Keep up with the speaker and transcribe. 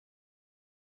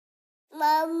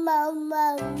I'm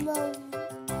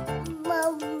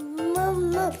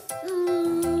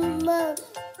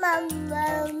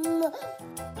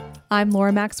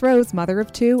Laura Max Rose, mother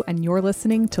of two, and you're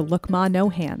listening to Look Ma No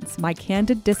Hands, my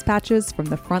candid dispatches from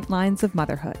the front lines of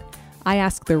motherhood. I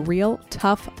ask the real,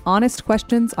 tough, honest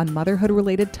questions on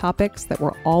motherhood-related topics that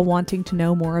we're all wanting to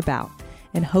know more about,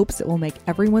 in hopes it will make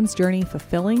everyone's journey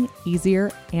fulfilling,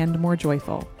 easier, and more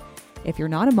joyful. If you're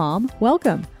not a mom,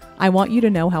 welcome. I want you to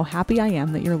know how happy I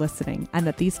am that you're listening and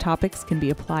that these topics can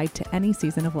be applied to any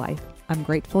season of life. I'm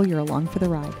grateful you're along for the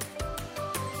ride.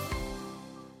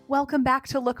 Welcome back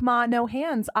to Look Ma No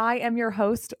Hands. I am your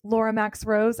host, Laura Max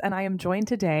Rose, and I am joined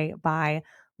today by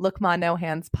Look Ma No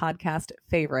Hands podcast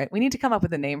favorite. We need to come up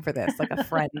with a name for this, like a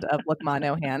friend of Look Ma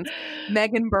No Hands.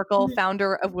 Megan Burkle,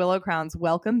 founder of Willow Crowns.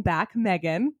 Welcome back,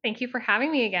 Megan. Thank you for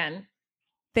having me again.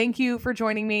 Thank you for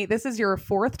joining me. This is your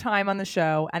fourth time on the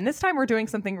show, and this time we're doing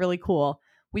something really cool.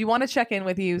 We want to check in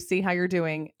with you, see how you're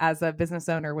doing as a business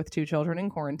owner with two children in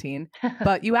quarantine.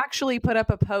 But you actually put up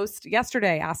a post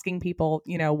yesterday asking people,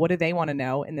 what do they want to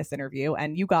know in this interview?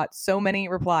 And you got so many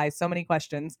replies, so many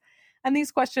questions. And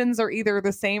these questions are either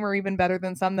the same or even better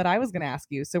than some that I was going to ask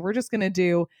you. So we're just going to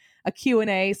do a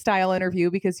Q&A style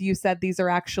interview because you said these are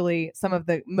actually some of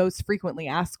the most frequently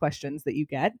asked questions that you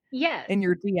get in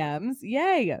your DMs.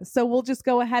 Yay. So we'll just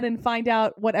go ahead and find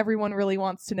out what everyone really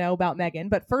wants to know about Megan.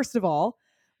 But first of all,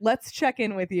 let's check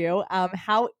in with you.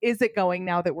 How is it going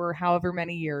now that we're however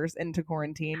many years into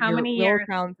quarantine? Willow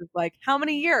Crowns is like, how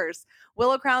many years?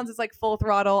 Willow Crowns is like full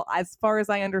throttle. As far as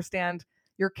I understand,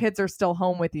 your kids are still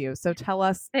home with you. So tell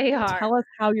us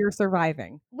how you're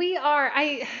surviving. We are.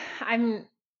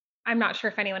 I'm not sure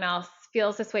if anyone else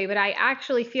feels this way, but I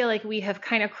actually feel like we have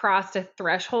kind of crossed a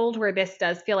threshold where this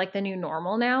does feel like the new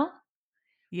normal now.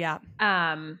 Yeah.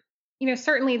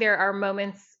 Certainly there are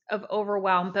moments of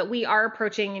overwhelm, but we are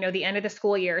approaching, the end of the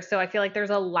school year. So I feel like there's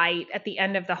a light at the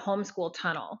end of the homeschool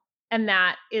tunnel, and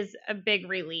that is a big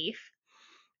relief.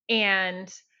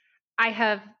 And I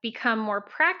have become more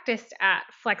practiced at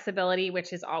flexibility,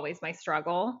 which is always my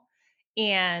struggle.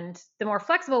 And the more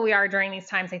flexible we are during these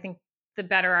times, I think the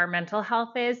better our mental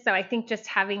health is. So I think just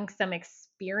having some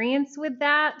experience with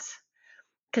that,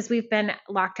 because we've been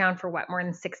locked down for more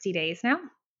than 60 days now.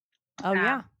 Oh,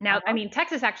 yeah. Now, I mean,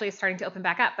 Texas actually is starting to open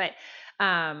back up, but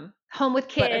home with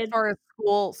kids. But as far as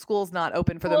school's not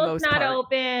open for the most part. School's not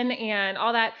open and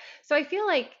all that. So I feel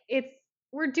like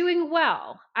we're doing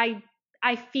well.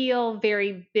 I feel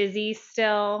very busy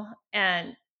still,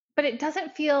 but it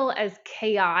doesn't feel as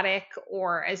chaotic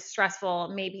or as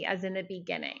stressful maybe as in the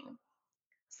beginning.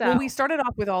 So we started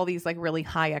off with all these like really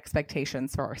high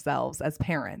expectations for ourselves as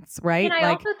parents, right? And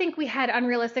I also think we had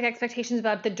unrealistic expectations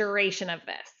about the duration of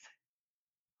this.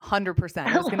 100%.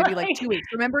 It was going to be like 2 weeks.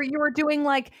 Remember, you were doing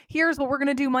like, here's what we're going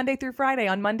to do Monday through Friday.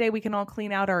 On Monday, we can all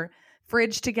clean out our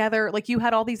fridge together. Like you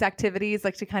had all these activities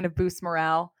like to kind of boost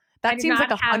morale. That seems like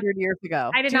 100 years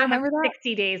ago. I did not have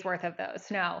 60 days worth of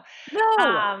those. No.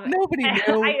 Nobody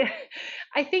knew.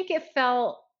 I think it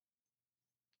felt,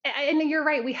 and you're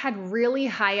right, we had really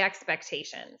high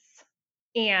expectations.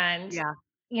 And,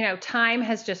 time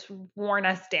has just worn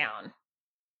us down.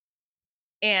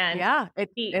 And yeah,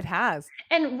 it has.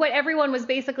 And what everyone was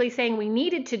basically saying we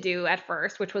needed to do at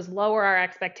first, which was lower our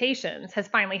expectations, has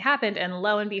finally happened. And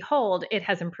lo and behold, it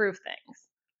has improved things.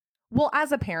 Well,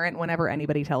 as a parent, whenever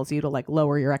anybody tells you to like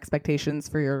lower your expectations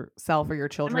for yourself or your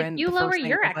children, you lower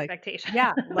your expectations.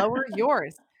 Lower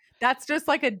yours. That's just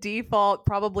like a default,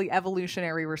 probably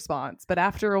evolutionary response. But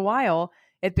after a while,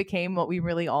 it became what we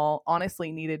really all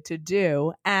honestly needed to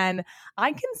do. And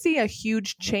I can see a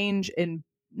huge change in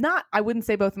I wouldn't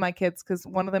say both of my kids because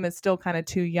one of them is still kind of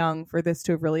too young for this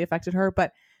to have really affected her,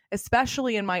 but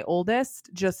especially in my oldest,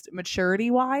 just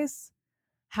maturity wise,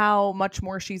 how much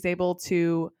more she's able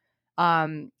to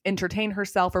entertain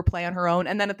herself or play on her own.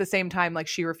 And then at the same time, like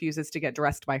she refuses to get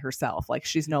dressed by herself. Like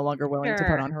she's no longer willing to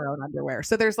put on her own underwear.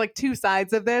 So there's like two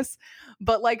sides of this,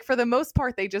 but like for the most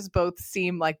part, they just both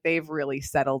seem like they've really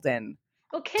settled in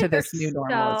to this new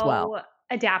normal as well.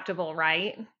 Adaptable,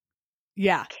 right?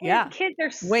 Yeah. Kids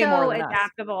are way so more than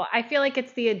adaptable. I feel like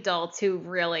it's the adults who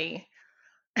really,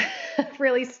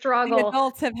 really struggle. The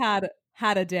adults have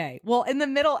had a day. Well, in the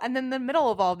middle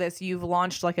of all this, you've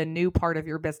launched like a new part of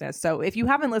your business. So if you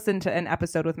haven't listened to an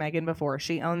episode with Megan before,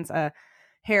 she owns a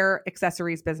hair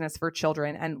accessories business for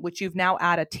children, and which you've now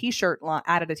added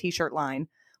a t-shirt line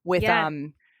with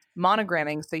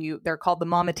monogramming. So they're called the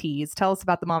Mama Tees. Tell us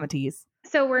about the Mama Tees.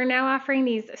 So we're now offering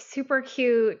these super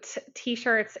cute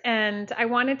t-shirts, and I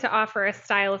wanted to offer a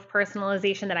style of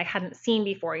personalization that I hadn't seen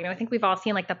before. I think we've all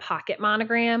seen like the pocket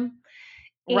monogram.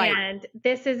 Right. And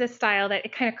this is a style that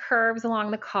it kind of curves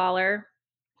along the collar.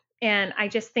 And I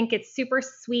just think it's super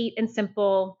sweet and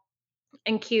simple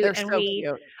and cute. They're And so we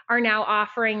cute. are now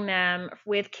offering them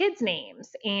with kids'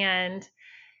 names. And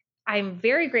I'm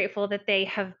very grateful that they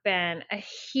have been a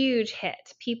huge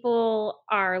hit. People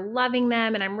are loving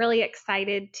them, and I'm really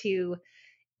excited to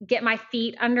get my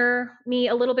feet under me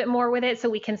a little bit more with it so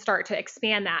we can start to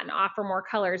expand that and offer more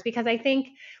colors, because I think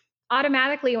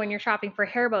automatically when you're shopping for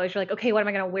hair bows, you're like, okay, what am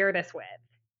I going to wear this with?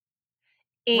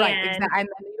 Right, And exactly. And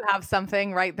then you have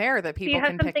something right there that so you people have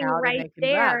can pick something out and right they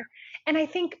can grab. there. And I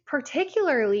think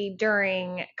particularly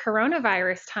during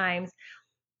coronavirus times,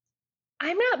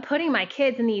 I'm not putting my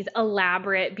kids in these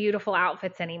elaborate, beautiful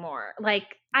outfits anymore.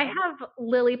 Like, I Nope. have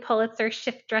Lily Pulitzer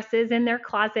shift dresses in their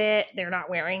closet. They're not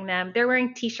wearing them. They're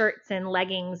wearing t-shirts and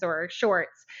leggings or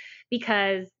shorts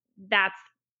because that's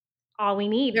all we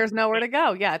need. There's nowhere to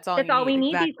go. Yeah, it's all That's you all we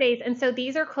need. need these Exactly. days. And so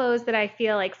these are clothes that I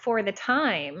feel like for the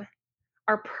time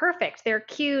are perfect. They're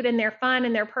cute and they're fun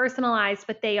and they're personalized,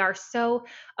 but they are so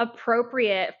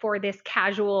appropriate for this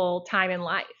casual time in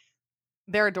life.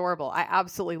 They're adorable. I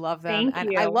absolutely love them. Thank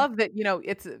And I you. love that,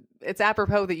 it's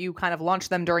apropos that you kind of launched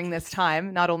them during this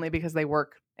time, not only because they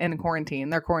work in quarantine,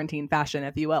 their quarantine fashion,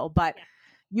 if you will, but Yeah.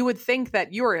 you would think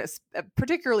that you were a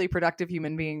particularly productive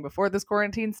human being before this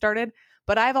quarantine started.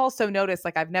 But I've also noticed,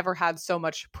 like, I've never had so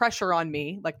much pressure on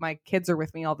me. Like, my kids are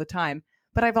with me all the time,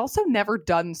 but I've also never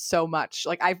done so much.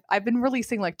 Like, I've been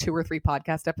releasing like 2 or 3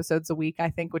 podcast episodes a week, I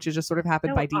think, which has just sort of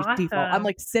happened So by default. I'm awesome.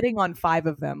 like sitting on 5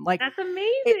 of them. Like, That's it,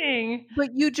 amazing. but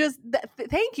you just,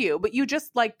 thank you. But you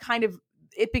just like kind of,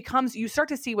 it becomes, you start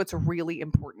to see what's really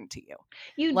important to you.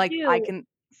 You Like, I do can,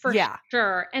 for yeah,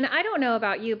 sure. And I don't know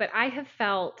about you, but I have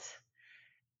felt,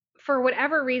 for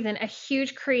whatever reason, a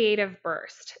huge creative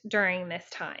burst during this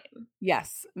time.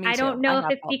 yes, me I too. don't I know if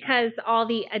have it's felt that. because all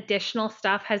the additional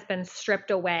stuff has been stripped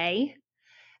away, Yes.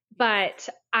 but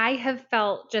I have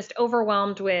felt just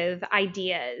overwhelmed with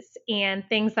ideas and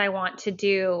things I want to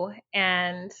do,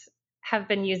 and have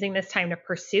been using this time to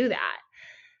pursue that.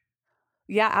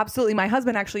 Yeah, absolutely. My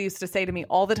husband actually used to say to me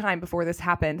all the time before this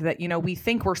happened that, we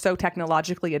think we're so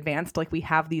technologically advanced, like we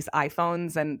have these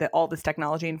iPhones and all this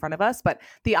technology in front of us. But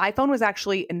the iPhone was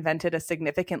actually invented a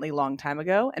significantly long time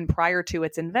ago. And prior to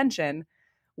its invention,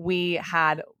 we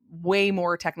had way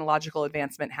more technological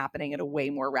advancement happening at a way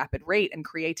more rapid rate. And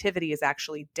creativity is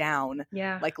actually down,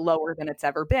 Yeah. like lower than it's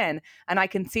ever been. And I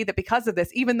can see that because of this,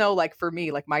 even though like for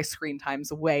me, like my screen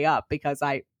time's way up because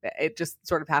it just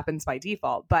sort of happens by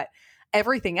default. But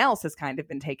everything else has kind of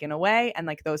been taken away and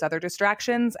like those other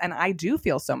distractions. And I do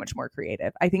feel so much more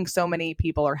creative. I think so many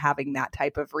people are having that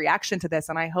type of reaction to this.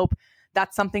 And I hope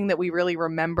that's something that we really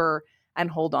remember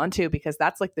and hold on to, because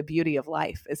that's like the beauty of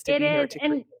life, is to It be here is. to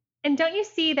create. And don't you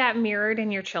see that mirrored in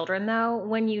your children though,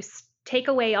 when you take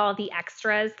away all the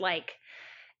extras, like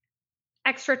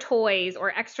extra toys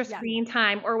or extra Yes. screen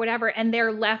time or whatever, and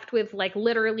they're left with like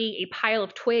literally a pile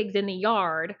of twigs in the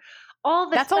yard. All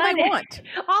of a That's all they sudden, want.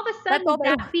 all of a That's all sudden they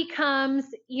that want. becomes,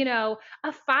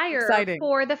 a fire Exciting.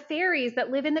 for the fairies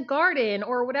that live in the garden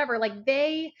or whatever. Like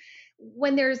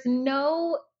when there's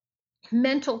no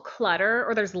mental clutter,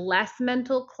 or there's less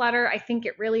mental clutter, I think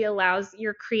it really allows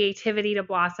your creativity to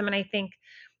blossom. And I think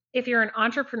if you're an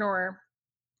entrepreneur,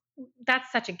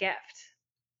 that's such a gift.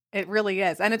 It really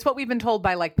is. And it's what we've been told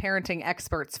by like parenting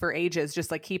experts for ages,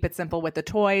 just like keep it simple with the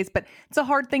toys. But it's a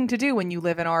hard thing to do when you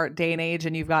live in our day and age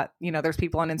and you've got, there's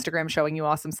people on Instagram showing you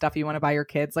awesome stuff you want to buy your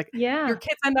kids. Like your Yeah.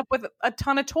 kids end up with a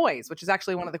ton of toys, which is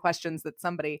actually one of the questions that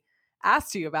somebody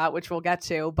asked you about, which we'll get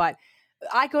to. But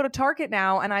I go to Target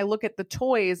now and I look at the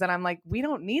toys and I'm like, we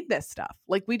don't need this stuff.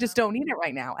 Like we just don't need it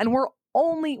right now. And we're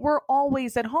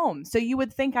always at home. So you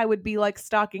would think I would be like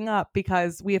stocking up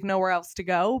because we have nowhere else to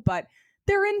go, but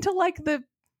they're into like the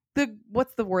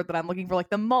what's the word that I'm looking for? Like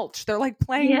the mulch. They're like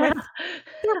playing Yeah. with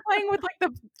they're playing with like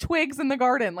the twigs in the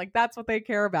garden. Like that's what they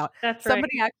care about. That's right.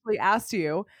 Somebody actually asked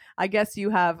you, I guess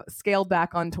you have scaled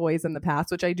back on toys in the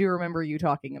past, which I do remember you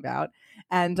talking about.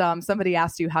 And somebody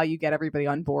asked you how you get everybody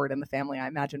on board in the family, I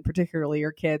imagine, particularly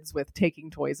your kids, with taking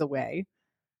toys away.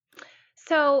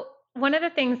 So, one of the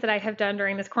things that I have done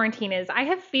during this quarantine is I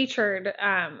have featured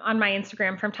on my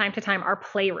Instagram from time to time our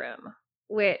playroom,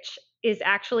 which is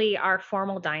actually our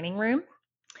formal dining room.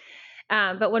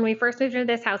 But when we first moved into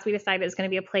this house, we decided it was going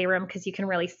to be a playroom because you can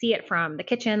really see it from the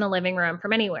kitchen, the living room,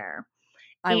 from anywhere.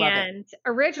 I love it. And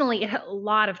originally, it had a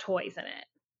lot of toys in it,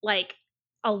 like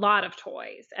a lot of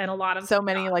toys and a lot of So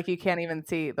many, like you can't even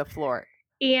see the floor.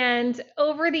 And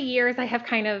over the years, I have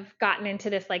kind of gotten into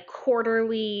this like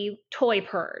quarterly toy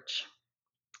purge.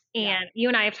 Yeah. And you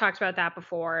and I have talked about that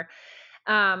before.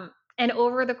 Um, And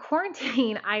over the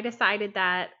quarantine, I decided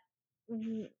that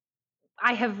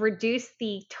I have reduced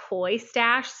the toy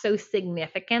stash so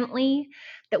significantly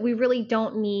that we really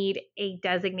don't need a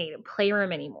designated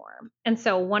playroom anymore. And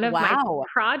so one of my Wow.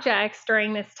 projects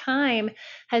during this time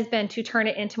has been to turn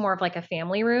it into more of like a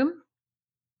family room.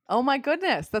 Oh my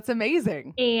goodness. That's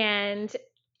amazing. And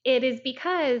it is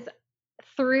because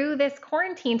through this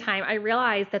quarantine time, I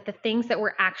realized that the things that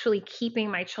were actually keeping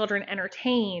my children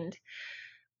entertained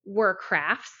were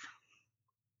crafts,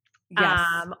 Yes.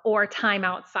 or time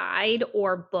outside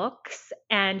or books.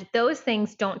 And those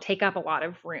things don't take up a lot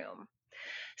of room.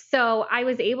 So I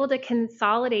was able to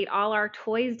consolidate all our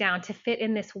toys down to fit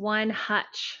in this one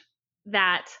hutch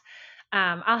that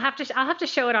I'll have to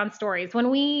show it on stories when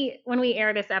we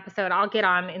air this episode. I'll get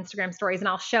on Instagram stories and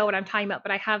I'll show what I'm talking about.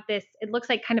 But I have this. It looks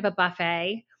like kind of a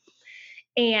buffet,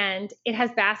 and it has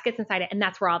baskets inside it, and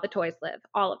that's where all the toys live,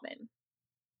 all of them.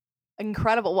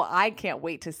 Incredible. Well, I can't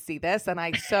wait to see this. And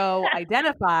I so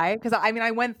identify because I mean,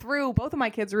 I went through both of my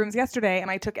kids' rooms yesterday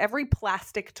and I took every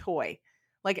plastic toy,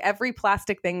 like every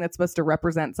plastic thing that's supposed to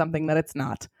represent something that it's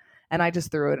not. And I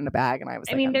just threw it in a bag and I was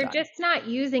I like, mean, I'm they're done. just not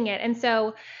using it, and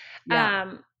so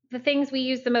Yeah. the things we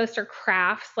use the most are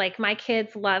crafts. Like my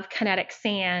kids love kinetic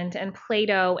sand and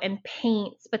Play-Doh and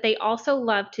paints, but they also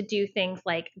love to do things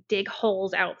like dig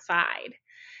holes outside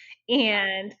Yeah.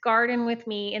 and garden with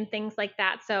me and things like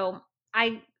that. So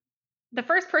I the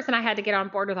first person I had to get on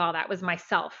board with all that was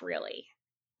myself, really.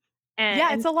 And,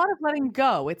 Yeah. It's and a lot of letting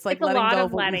go. It's like it's a letting lot go of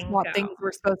of what we letting thought go. things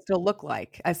were supposed to look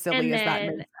like, as silly And as that may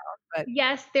then sound. But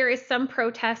yes, there is some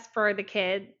protest for the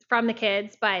kids from the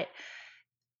kids, but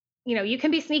you can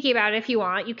be sneaky about it if you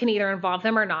want. You can either involve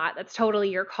them or not. That's totally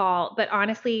your call. But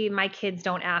honestly, my kids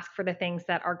don't ask for the things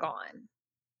that are gone.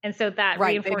 And so that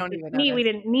right. They don't reinforces even to me we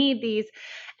notice. didn't need these.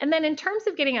 And then in terms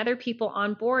of getting other people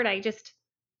on board,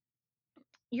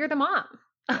 you're the mom.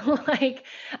 Like,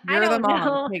 I You're the don't mom.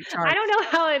 know. Take I charge. don't know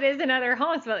how it is in other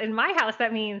homes, but in my house,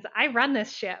 that means I run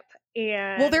this ship.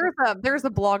 Well, And there's a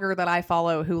blogger that I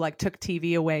follow who like took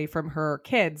TV away from her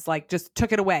kids, like just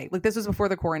took it away. Like this was before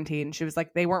the quarantine. She was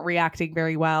like they weren't reacting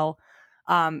very well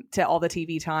to all the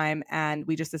TV time, and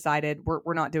we just decided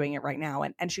we're not doing it right now.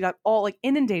 And she got all like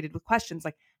inundated with questions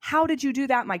like, "How did you do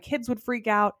that? My kids would freak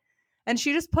out." And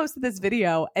she just posted this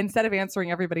video instead of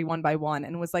answering everybody one by one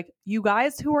and was like, "You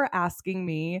guys who are asking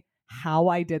me how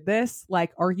I did this,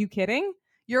 like, are you kidding?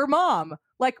 Your mom."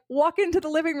 Like, walk into the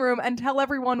living room and tell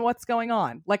everyone what's going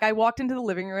on. Like, I walked into the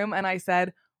living room and I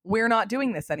said, we're not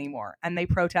doing this anymore. And they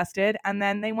protested and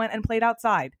then they went and played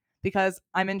outside because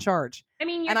I'm in charge. I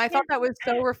mean, your And I thought kids that was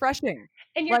so refreshing.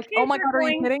 and your Like, oh kids my God,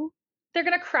 are you kidding? they're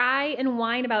going to cry and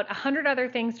whine about 100 other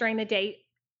things during the day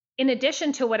in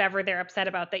addition to whatever they're upset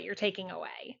about that you're taking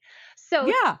away. So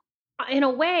Yeah. in a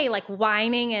way, like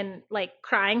whining and like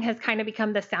crying has kind of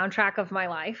become the soundtrack of my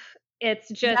life. It's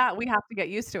just Yeah. We have to get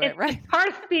used to it, it's right? part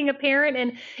of being a parent.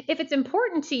 And if it's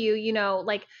important to you,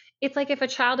 like it's like if a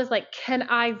child is like, can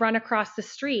I run across the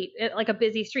street, like a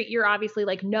busy street? You're obviously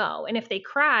like, no. And if they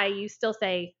cry, you still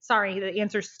say, sorry, the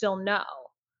answer's still no.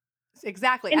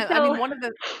 Exactly. And I so mean,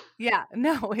 yeah,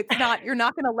 no, it's not, you're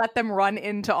not going to let them run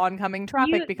into oncoming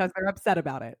traffic you because they're upset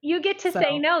about it. you get to So,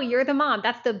 say no. You're the mom.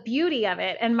 That's the beauty of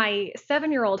it. And my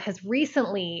 7-year-old has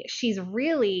recently, she's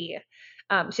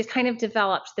kind of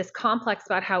developed this complex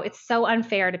about how it's so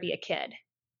unfair to be a kid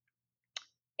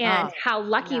and oh, how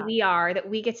lucky yeah, we are that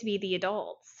we get to be the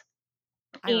adults.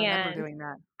 I remember And doing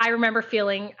that. I remember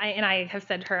feeling, and I have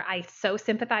said to her, I so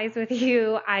sympathize with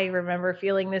you. I remember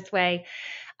feeling this way.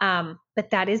 But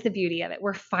that is the beauty of it.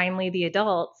 We're finally the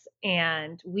adults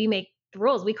and we make the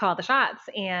rules. We call the shots.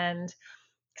 And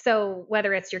so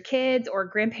whether it's your kids or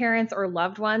grandparents or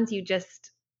loved ones,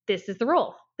 this is the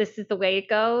rule. This is the way it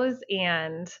goes.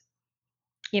 And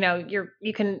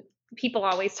you can people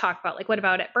always talk about like what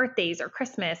about at birthdays or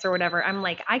Christmas or whatever. I'm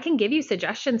like, I can give you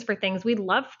suggestions for things we'd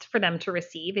love for them to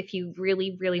receive if you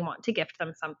really, really want to gift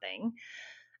them something.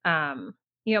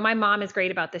 My mom is great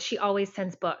about this. She always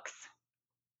sends books.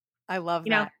 I love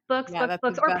that. Books, Yeah, books, that's the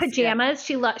books, or best gift.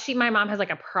 pajamas. My mom has like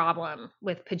a problem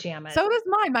with pajamas. So does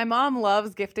mine. My mom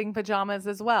loves gifting pajamas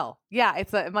as well. Yeah,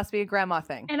 it must be a grandma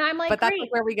thing. And I'm like, But that's great,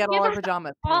 like where we get give all our us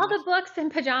pajamas pretty all much. the books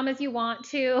and pajamas you want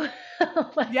to.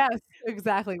 Like, Yes,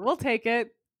 exactly. We'll take it.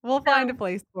 We'll find a so,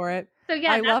 place for it. so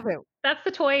yeah, I love it. that's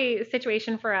the toy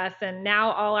situation for us. And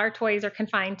now all our toys are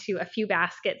confined to a few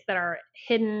baskets that are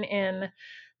hidden in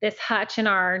this hutch in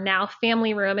our now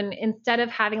family room. And instead of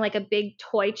having like a big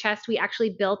toy chest, we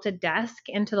actually built a desk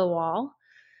into the wall.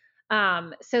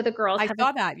 So the girls I have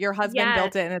saw that your husband yes,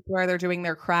 built it, and it's where they're doing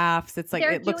their crafts. It's like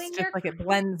they're it looks doing just their like it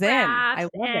blends in. I crafts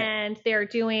love it. and they're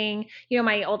doing,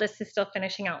 my oldest is still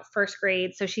finishing out first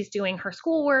grade, so she's doing her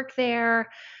schoolwork there.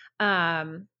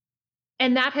 Um,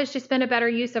 and that has just been a better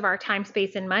use of our time,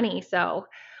 space, and money. So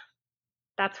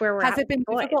that's where we're Has at it with been the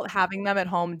boys. difficult having them at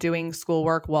home doing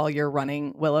schoolwork while you're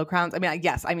running Willow Crowns? I mean,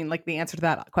 yes. I mean, like the answer to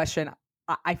that question,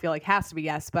 I feel like has to be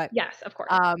yes, but Yes, of course.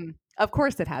 of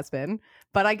course it has been.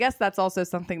 But I guess that's also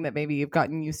something that maybe you've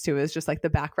gotten used to is just like the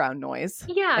background noise,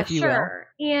 Yeah, if you will. sure.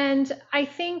 And I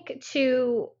think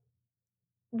too,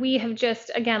 we have just,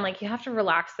 again, like you have to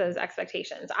relax those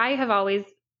expectations. I have always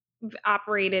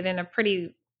operated in a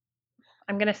pretty,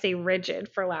 I'm going to say rigid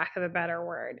for lack of a better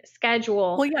word,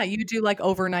 schedule. Well, yeah, you do like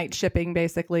overnight shipping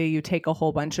basically. You take a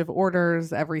whole bunch of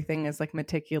orders. Everything is like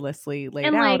meticulously laid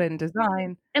And out like, and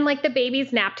designed. and like the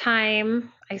baby's nap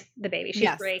time, the baby, she's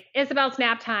Yes. 3. Isabel's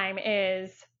nap time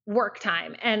is work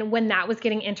time. And when that was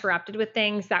getting interrupted with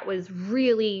things, that was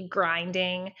really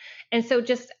grinding. And so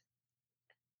just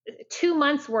 2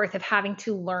 months worth of having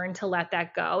to learn to let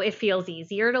that go. It feels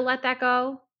easier to let that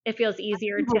go. It feels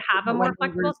easier I do to hope have a that when more we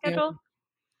flexible schedule. resume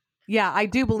Yeah, I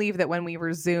do believe that when we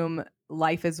resume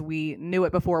life as we knew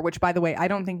it before, which by the way, I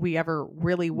don't think we ever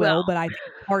really Well, will, but I think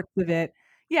parts of it,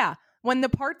 yeah, when the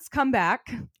parts come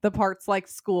back, the parts like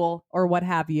school or what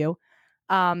have you,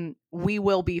 we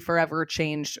will be forever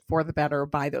changed for the better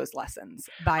by those lessons,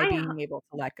 by I being able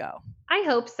to let go. I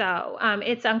hope so.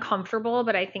 It's uncomfortable,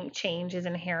 but I think change is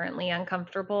inherently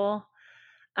uncomfortable.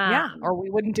 Yeah, Um, or we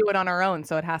wouldn't do it on our own,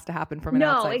 so it has to happen from an no,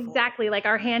 outside force. exactly. Like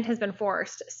our hand has been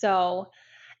forced. So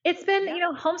it's been,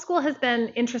 Yeah. homeschool has been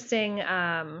interesting.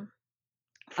 I'm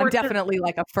Fortunate. definitely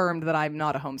like affirmed that I'm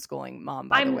not a homeschooling mom,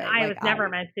 by the way. I Like was never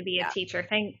meant to be a yeah, teacher.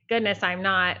 Thank goodness I'm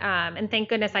not. And thank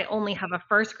goodness I only have a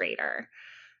first grader right.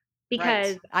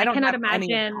 because I I don't cannot have any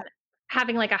of imagine that.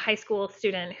 having like a high school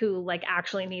student who like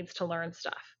actually needs to learn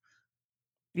stuff.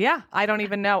 Yeah, I don't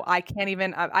even know. I can't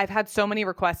even. I've had so many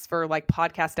requests for like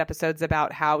podcast episodes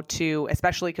about how to,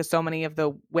 especially because so many of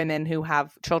the women who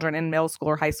have children in middle school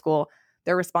or high school,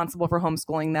 they're responsible for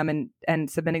homeschooling them and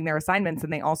submitting their assignments,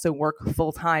 and they also work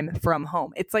full time from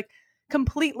home. It's like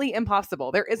completely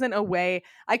impossible. There isn't a way.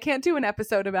 I can't do an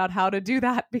episode about how to do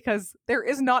that because there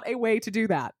is not a way to do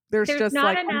that. There's There's just not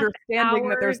like enough understanding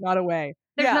that hours there's not a way.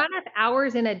 There's Yeah. not enough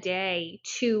hours in a day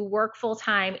to work full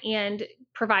time and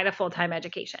provide a full time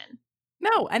education.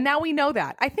 No, and now we know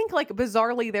that. I think like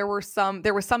bizarrely there was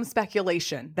some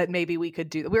speculation that maybe we could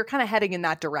do. We were kind of heading in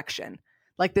that direction.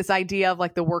 Like this idea of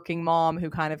like the working mom who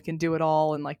kind of can do it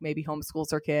all and like maybe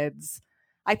homeschools her kids.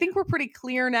 I think we're pretty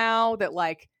clear now that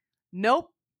like nope,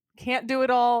 can't do it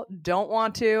all, don't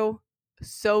want to.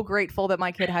 So grateful that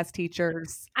my kid has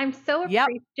teachers. I'm so Yep.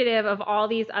 appreciative of all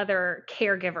these other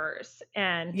caregivers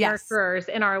and Yes. nurturers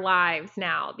in our lives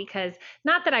now because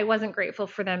not that I wasn't grateful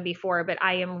for them before, but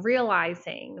I am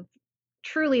realizing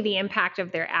truly the impact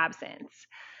of their absence.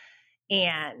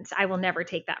 And I will never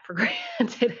take that for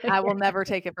granted I will again. never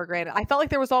take it for granted. I felt like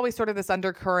there was always sort of this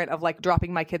undercurrent of like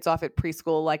dropping my kids off at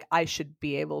preschool. Like I should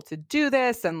be able to do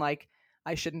this and like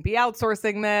I shouldn't be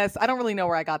outsourcing this. I don't really know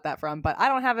where I got that from, but I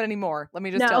don't have it anymore. Let me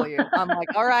just tell No. you. I'm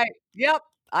like, all right, yep.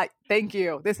 Thank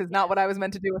you. This is not what I was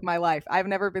meant to do with my life. I've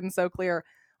never been so clear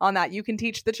on that. You can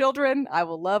teach the children. I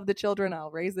will love the children.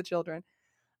 I'll raise the children.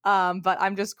 But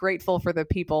I'm just grateful for the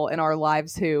people in our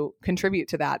lives who contribute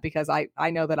to that because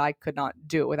I know that I could not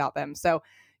do it without them. So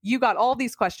you got all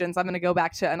these questions. I'm going to go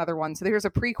back to another one. So here's a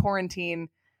pre-quarantine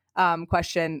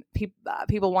question.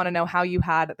 People want to know how you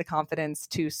had the confidence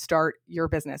to start your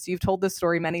business. You've told this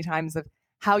story many times of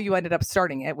how you ended up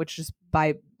starting it, which is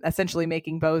by essentially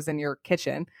making bows in your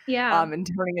kitchen Yeah. and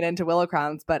turning it into willow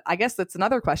crowns. But I guess that's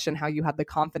another question, how you had the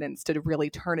confidence to really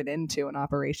turn it into an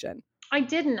operation. I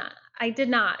did not. I did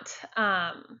not.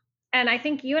 And I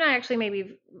think you and I actually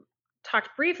maybe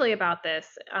talked briefly about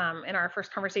this in our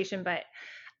first conversation, but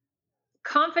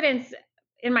confidence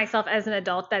in myself as an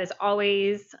adult, that is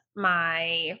always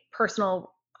my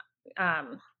personal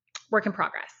um, work in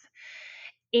progress.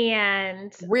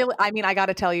 And Really, I mean, I got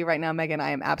to tell you right now, Megan,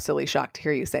 I am absolutely shocked to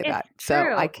hear you say it's that. So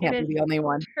true. I It can't is be the only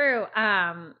one. true.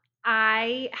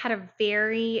 I had a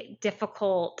very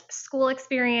difficult school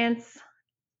experience.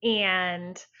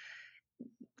 And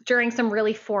during some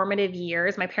really formative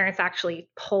years, my parents actually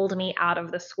pulled me out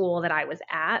of the school that I was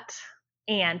at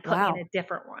and put me in Wow. a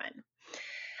different one.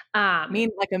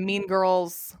 Like a Mean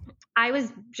Girls. I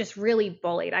was just really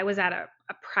bullied. I was at a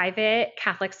private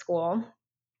Catholic school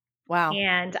Wow.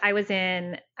 and I was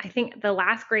in, I think the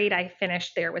last grade I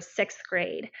finished there was sixth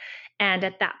grade. And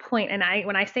at that point,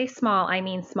 when I say small, I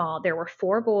mean small, there were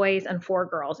 4 boys and 4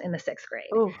 girls in the sixth grade.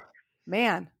 Oh,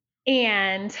 Man.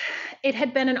 And it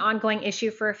had been an ongoing issue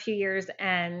for a few years.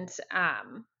 And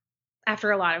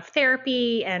after a lot of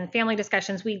therapy and family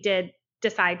discussions, we did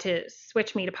decide to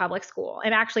switch me to public school.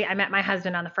 And actually, I met my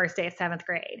husband on the first day of seventh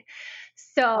grade.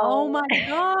 Oh So my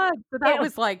God. So that it,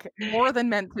 was like more than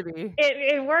meant to be.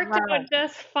 it worked out Wow.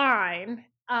 just fine.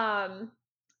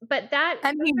 But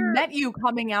And those he are met you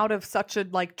coming out of such a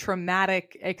like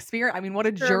traumatic experience. I mean, what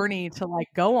a true. journey to like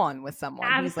go on with someone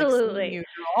who's like seeing Absolutely. you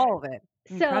through all of it.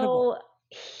 Incredible.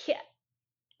 So, yeah,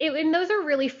 and those are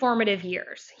really formative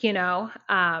years, you know?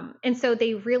 And so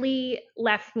they really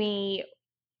left me.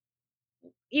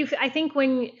 I think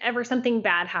whenever something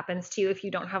bad happens to you, if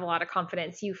you don't have a lot of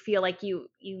confidence, you feel like you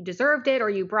deserved it or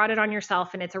you brought it on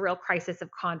yourself, and it's a real crisis of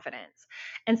confidence.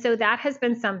 And so that has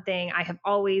been something I have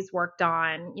always worked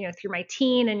on, you know, through my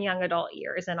teen and young adult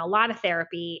years, and a lot of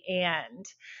therapy. And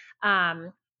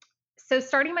um, so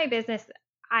starting my business,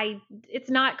 it's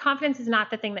not, confidence is not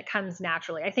the thing that comes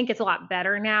naturally. I think it's a lot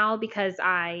better now because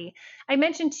I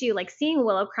mentioned to you, like, seeing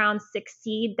Willow Crown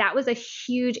succeed, that was a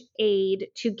huge aid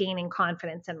to gaining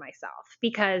confidence in myself,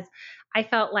 because I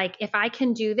felt like if I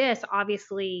can do this,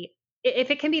 obviously, if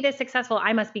it can be this successful,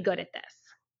 I must be good at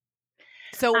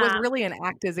this. So it was Um, really an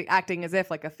acting as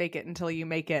if like a fake it until you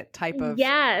make it type of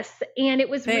yes, and it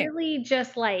was thing. really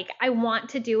just like, I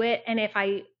want to do it, and if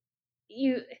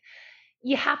you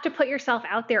you have to put yourself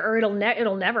out there, or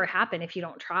it'll never happen if you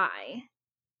don't try.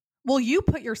 Well, you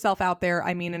put yourself out there,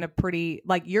 I mean, in a pretty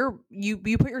like you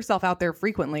put yourself out there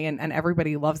frequently and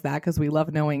everybody loves that because we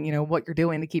love knowing, you know, what you're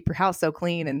doing to keep your house so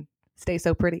clean and stay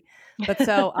so pretty. But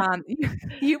so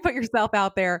you put yourself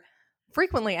out there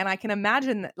frequently and I can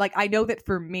imagine that, like I know that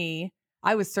for me,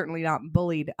 I was certainly not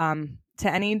bullied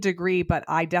to any degree, but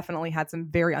I definitely had some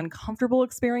very uncomfortable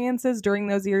experiences during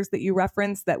those years that you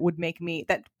referenced that would make me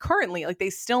that currently like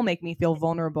they still make me feel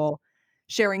vulnerable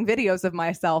sharing videos of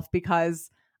myself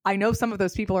because I know some of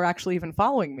those people are actually even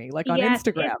following me, like on Yes,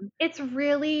 Instagram. it's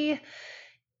really,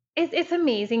 it's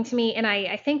amazing to me, and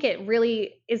I think it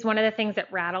really is one of the things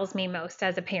that rattles me most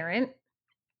as a parent,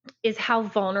 is how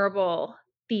vulnerable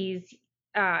these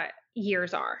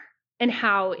years are, and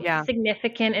how Yeah.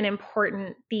 significant and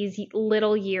important these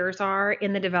little years are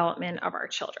in the development of our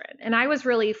children. And I was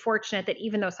really fortunate that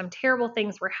even though some terrible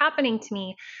things were happening to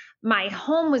me, my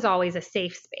home was always a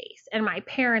safe space, and my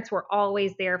parents were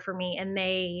always there for me, and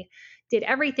they did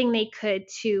everything they could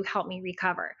to help me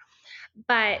recover.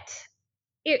 But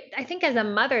I think as a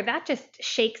mother, that just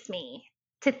shakes me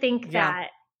to think Yeah.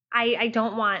 that I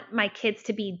don't want my kids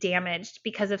to be damaged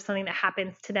because of something that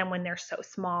happens to them when they're so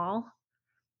small.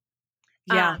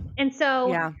 Yeah. And so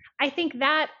Yeah. I think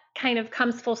that kind of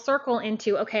comes full circle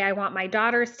into, okay, I want my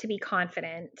daughters to be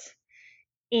confident,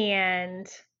 and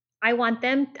I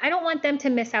don't want them to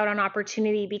miss out on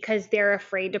opportunity because they're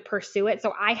afraid to pursue it.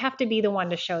 So I have to be the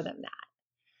one to show them that.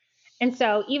 And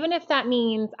so even if that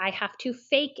means I have to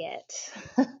fake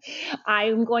it,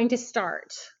 I'm going to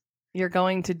start. You're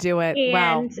going to do it.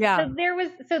 Wow. And Yeah.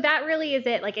 so that really is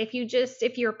it. Like, if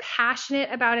you're passionate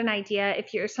about an idea,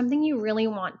 if you're something you really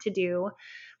want to do,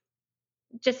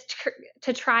 just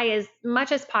to try as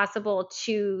much as possible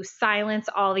to silence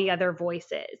all the other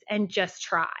voices and just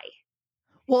try.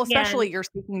 Well, And especially you're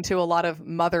speaking to a lot of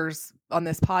mothers on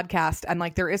this podcast and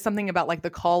like there is something about like the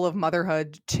call of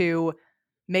motherhood to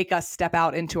make us step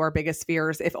out into our biggest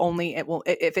fears if only it will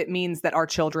if it means that our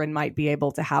children might be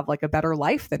able to have like a better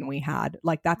life than we had.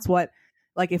 Like that's what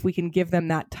like if we can give them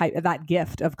that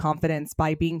gift of confidence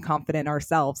by being confident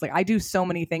ourselves. Like I do so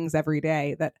many things every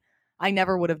day that I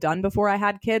never would have done before I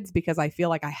had kids because I feel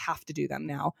like I have to do them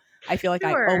now. I feel like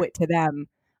I owe sure. it to them.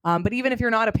 But even if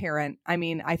you're not a parent, I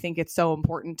mean, I think it's so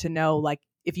important to know, like,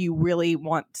 if you really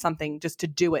want something, just to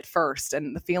do it first,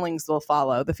 and the feelings will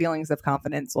follow. The feelings of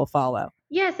confidence will follow.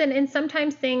 Yes, and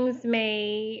sometimes things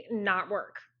may not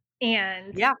work.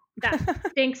 And Yeah. that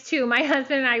stinks too. My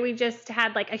husband and I, we just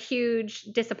had like a huge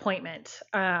disappointment.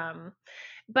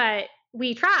 But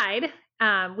we tried.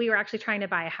 We were actually trying to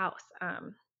buy a house. I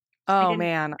Oh didn't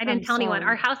man, I didn't I'm tell anyone.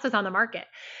 Our sorry. house was on the market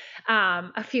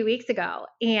a few weeks ago,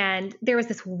 and there was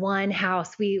this one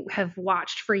house we have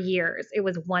watched for years. It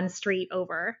was one street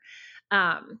over.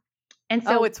 Um, and Oh,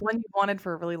 so it's one you wanted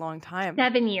for a really long time.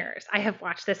 7 years I have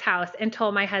watched this house and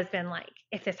told my husband, like,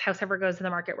 if this house ever goes to the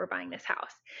market, we're buying this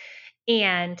house.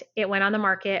 And it went on the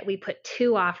market. We put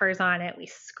 2 offers on it. We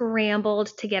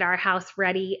scrambled to get our house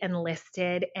ready and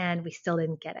listed, and we still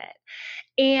didn't get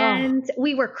it. Oh, And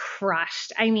we were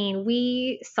crushed. I mean,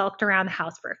 we sulked around the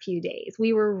house for a few days.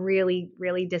 We were really,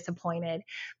 really disappointed.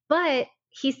 But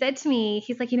he said to me,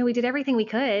 he's like, we did everything we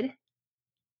could.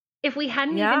 if we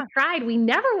hadn't even Yeah. tried, we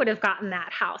never would have gotten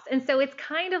that house. And so it's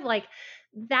kind of like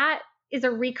that is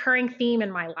a recurring theme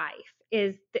in my life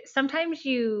is that sometimes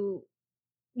you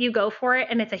go for it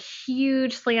and it's a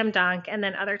huge slam dunk, and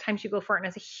then other times you go for it and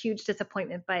it's a huge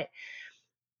disappointment, but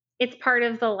it's part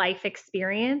of the life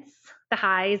experience, the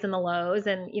highs and the lows.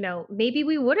 And, maybe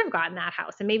we would have gotten that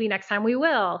house and maybe next time we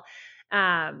will.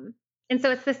 Um, and so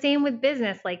it's the same with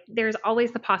business. Like there's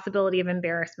always the possibility of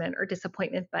embarrassment or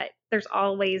disappointment, but there's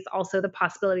always also the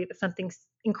possibility that something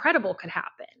incredible could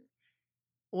happen.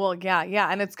 Well, yeah, yeah,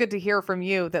 and it's good to hear from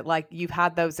you that like you've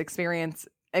had those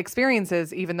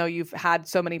experiences, even though you've had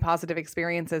so many positive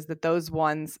experiences, that those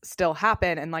ones still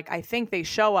happen. And like I think they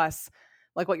show us,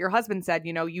 like what your husband said,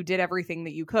 you did everything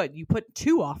that you could. You put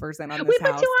 2 offers in on We this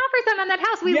put house. 2 offers on that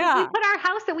house. We Yeah. put our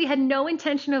house that we had no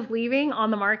intention of leaving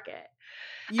on the market.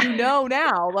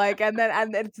 Now, like, and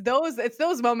it's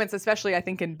those moments, especially I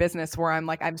think in business, where I'm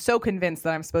like, I'm so convinced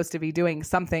that I'm supposed to be doing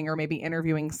something or maybe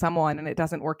interviewing someone and it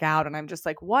doesn't work out. And I'm just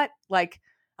like, what? Like,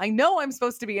 I know I'm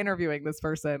supposed to be interviewing this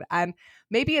person. And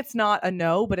maybe it's not a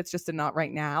no, but it's just a not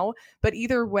right now. But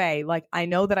either way, like, I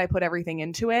know that I put everything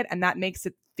into it, and that makes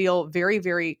it feel very,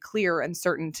 very clear and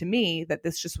certain to me that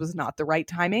this just was not the right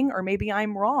timing, or maybe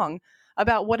I'm wrong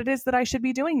about what it is that I should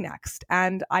be doing next.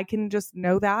 And I can just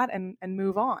know that and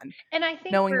move on, And I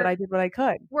think knowing that I did what I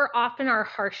could. we're often our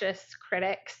harshest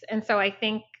critics. And so I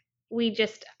think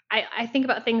I think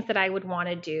about things that I would want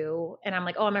to do and I'm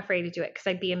like, oh, I'm afraid to do it because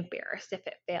I'd be embarrassed if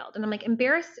it failed. And I'm like,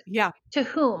 embarrassed Yeah. to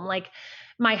whom? Like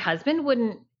my husband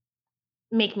wouldn't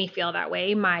make me feel that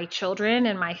way. My children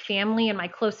and my family and my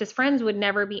closest friends would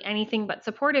never be anything but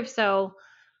supportive. So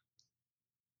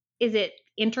is it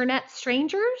internet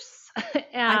strangers?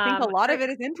 I think a lot Are- of it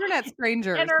is internet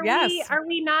strangers. and Yes. are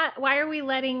we not, why are we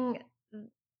letting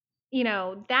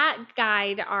that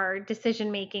guide our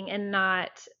decision making and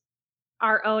not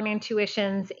our own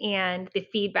intuitions and the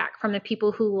feedback from the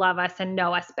people who love us and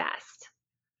know us best?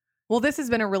 Well, this has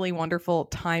been a really wonderful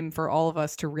time for all of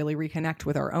us to really reconnect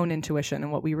with our own intuition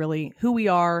and who we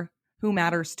are, who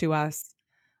matters to us,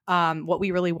 what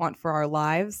we really want for our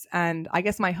lives. And I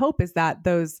guess my hope is that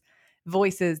those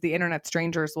voices, the internet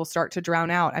strangers, will start to drown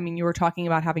out. I mean, you were talking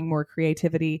about having more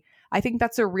creativity. I think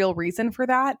that's a real reason for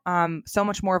that. So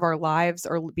much more of our lives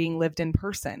are being lived in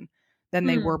person than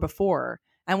they were before.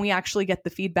 And we actually get the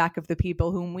feedback of the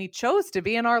people whom we chose to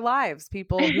be in our lives,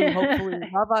 people who hopefully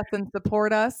love us and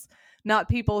support us, not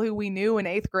people who we knew in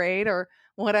 8th grade or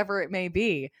whatever it may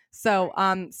be. So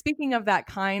speaking of that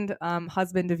kind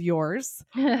husband of yours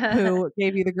who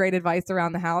gave you the great advice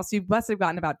around the house, you must have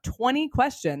gotten about 20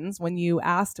 questions when you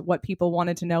asked what people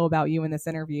wanted to know about you in this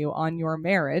interview on your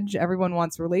marriage. Everyone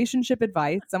wants relationship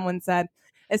advice. Someone said,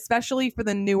 especially for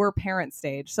the newer parent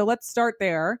stage. So let's start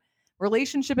there.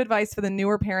 Relationship advice for the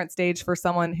newer parent stage for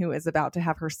someone who is about to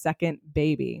have her second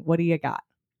baby. What do you got?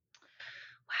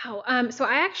 Wow. So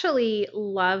I actually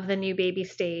love the new baby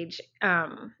stage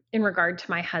in regard to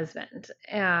my husband.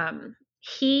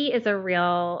 He is a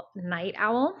real night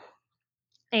owl,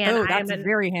 and That's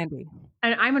very handy.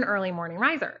 I'm an early morning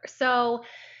riser. So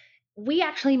we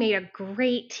actually made a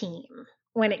great team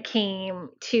when it came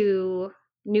to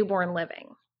newborn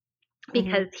living,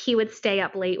 because he would stay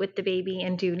up late with the baby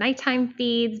and do nighttime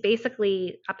feeds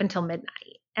basically up until midnight.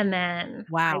 And then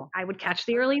Wow. I would catch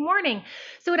the early morning.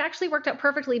 So it actually worked out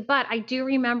perfectly. But I do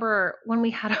remember when we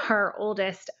had our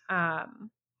oldest,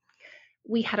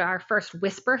 we had our first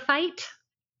whisper fight.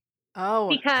 Oh,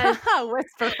 Because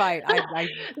whisper fight. I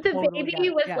the totally baby get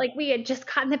it. was Yeah. like, we had just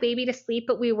gotten the baby to sleep,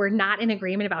 but we were not in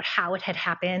agreement about how it had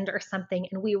happened or something.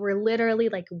 And we were literally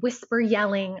like whisper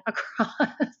yelling across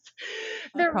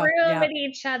the room at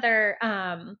each other.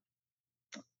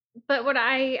 But what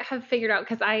I have figured out,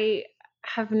 because I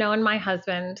have known my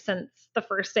husband since the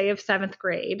first day of 7th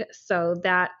grade, so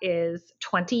that is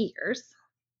 20 years.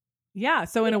 Yeah.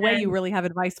 So in a way, you really have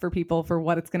advice for people for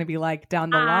what it's going to be like down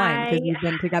the line because you've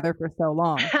been together for so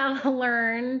long. I have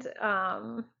learned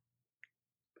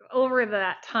over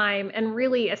that time, and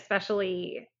really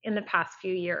especially in the past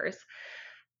few years,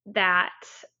 that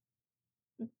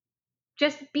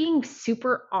just being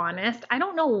super honest, I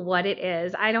don't know what it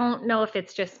is. I don't know if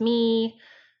it's just me,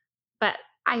 but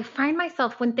I find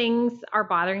myself, when things are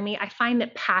bothering me, I find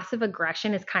that passive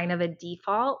aggression is kind of a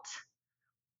default.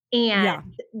 And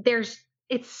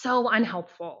it's so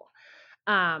unhelpful.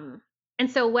 And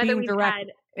so whether Being we've direct, had,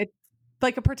 it's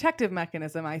like a protective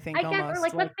mechanism, I think, I guess, or almost.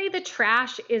 like, let's say the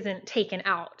trash isn't taken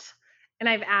out and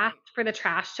I've asked for the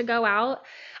trash to go out,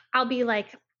 I'll be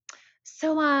like,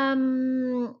 so,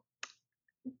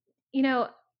 you know,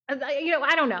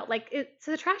 I don't know. Like,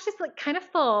 so the trash is like kind of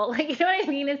full. Like, you know what I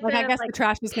mean? Like, I Instead of guess like, the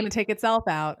trash is going to take itself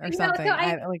out or so something.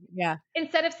 I like, yeah.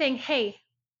 instead of saying, "Hey,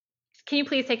 can you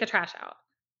please take the trash out?"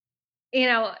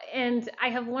 And I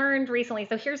have learned recently.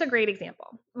 So here's a great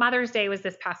example. Mother's Day was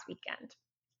this past weekend.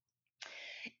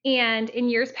 And in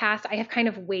years past, I have kind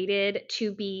of waited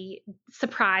to be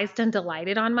surprised and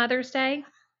delighted on Mother's Day.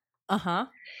 Uh-huh.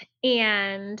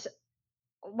 And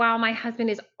while my husband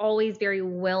is always very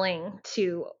willing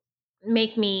to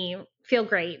make me feel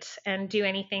great and do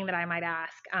anything that I might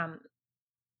ask,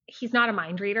 he's not a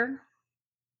mind reader.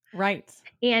 Right.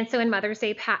 And so in Mother's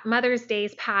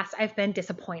Days past, I've been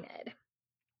disappointed.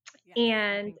 Yes,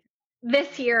 And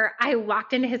this year, I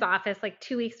walked into his office like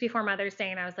 2 weeks before Mother's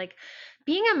Day, and I was like,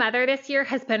 being a mother this year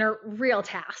has been a real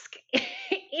task.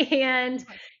 And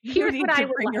you here's need what to I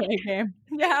would bring your like. A game.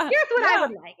 Yeah. Here's what Yeah. I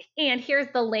would like. And here's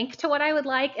the link to what I would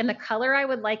like and the color I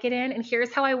would like it in. And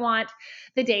here's how I want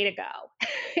the day to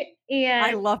go. And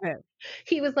I love it.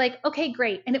 he was like, okay,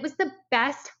 great. And it was the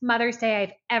best Mother's Day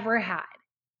I've ever had.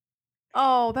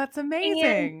 Oh, that's And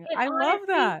amazing. it I love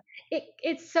honestly, that.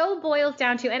 it so boils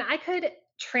down to, and I could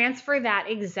transfer that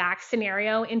exact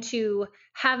scenario into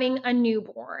having a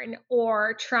newborn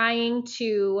or trying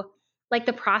to like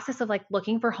the process of like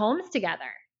looking for homes together.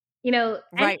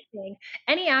 Right.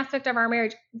 Any aspect of our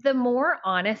marriage, the more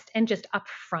honest and just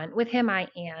upfront with him I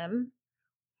am,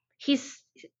 he's,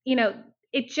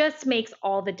 it just makes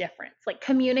all the difference. Like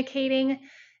communicating,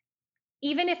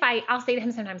 even if I'll say to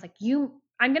him sometimes, like,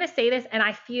 I'm going to say this and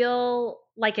I feel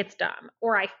like it's dumb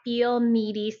or I feel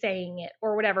needy saying it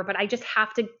or whatever, but I just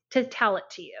have to tell it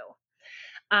to you.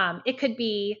 It could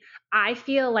be, I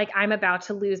feel like I'm about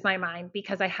to lose my mind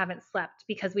because I haven't slept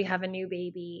because we have a new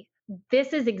baby.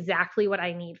 This is exactly what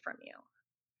I need from you.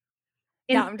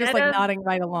 Yeah, I'm just like Instead of nodding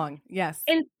right along. Yes.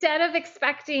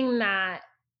 expecting that,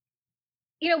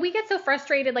 we get so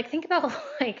frustrated. Like, think about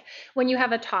like when you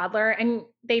have a toddler and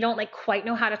they don't like quite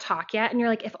know how to talk yet. And you're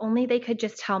like, if only they could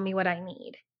just tell me what I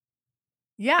need.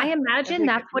 I Yeah. imagine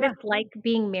that's what it's like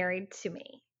being married to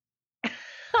me.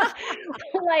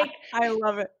 Like, I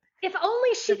love it. if only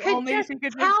she could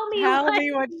just tell me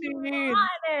what she needs.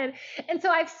 wanted. And so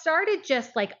I've started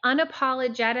just like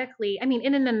unapologetically, I mean,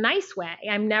 in a nice way.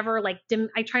 I'm never like,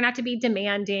 I try not to be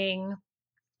demanding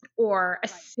or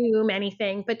assume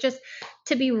anything, but just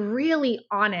to be really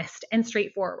honest and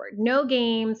straightforward. No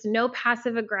games, no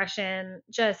passive aggression,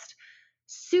 just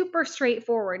super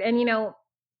straightforward. And,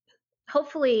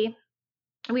 hopefully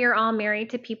we are all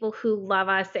married to people who love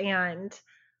us and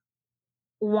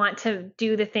want to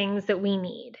do the things that we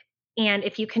need. And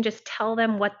if you can just tell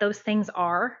them what those things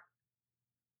are,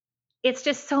 it's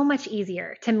just so much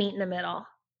easier to meet in the middle.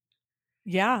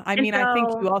 Yeah. I mean, I think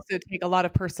you also take a lot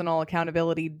of personal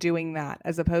accountability doing that,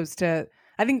 as opposed to,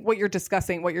 I think what you're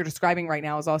describing right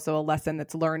now is also a lesson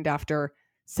that's learned after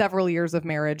several years of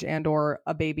marriage and or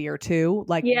a baby or two,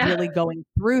 like really going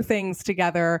through things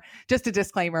together. Just a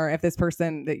disclaimer, if this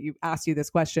person that you asked you this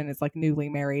question is like newly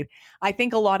married, I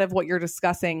think a lot of what you're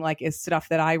discussing like is stuff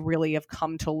that I really have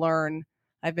come to learn.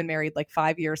 I've been married like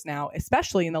 5 years now,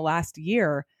 especially in the last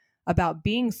year, about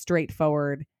being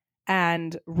straightforward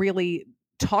and really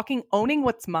owning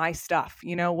what's my stuff.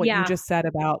 What you just said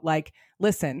about like,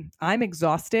 listen, I'm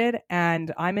exhausted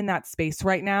and I'm in that space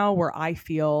right now where I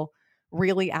feel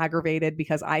really aggravated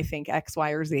because I think X,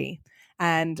 Y, or Z.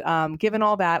 And given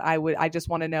all that, I just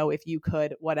want to know if you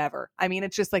could, whatever. I mean,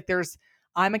 it's just like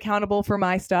I'm accountable for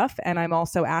my stuff and I'm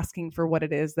also asking for what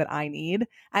it is that I need.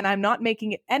 And I'm not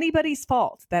making it anybody's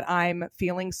fault that I'm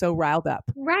feeling so riled up.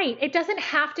 Right. It doesn't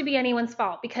have to be anyone's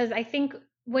fault, because I think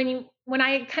when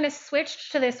I kind of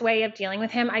switched to this way of dealing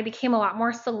with him, I became a lot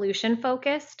more solution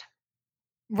focused.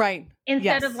 Right.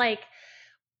 Instead of like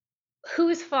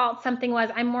whose fault something was,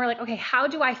 I'm more like, okay, how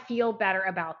do I feel better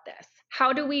about this?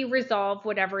 How do we resolve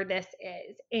whatever this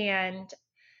is? And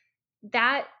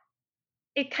that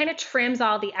it kind of trims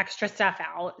all the extra stuff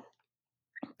out.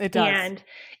 It does. And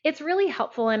it's really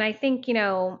helpful. And I think,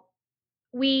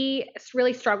 we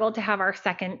really struggled to have our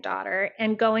second daughter,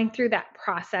 and going through that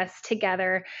process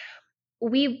together,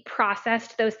 we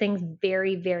processed those things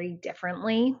very, very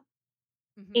differently.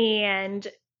 Mm-hmm. And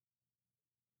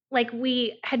like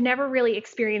we had never really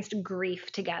experienced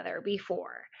grief together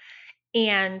before.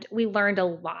 And we learned a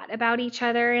lot about each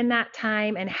other in that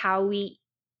time and how we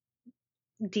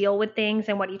deal with things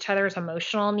and what each other's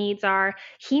emotional needs are.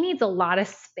 He needs a lot of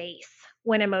space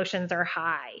when emotions are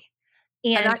high.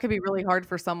 And that could be really hard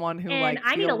for someone who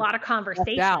I need a lot of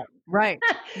conversation. Right.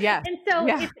 Yes. And so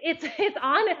it's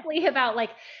honestly about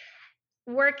like,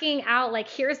 working out, like,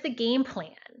 here's the game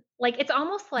plan. Like, it's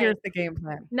almost like Here's the game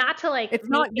plan. not to, like, It's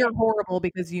make not you're it horrible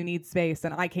because you need space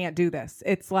and I can't do this.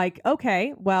 It's like,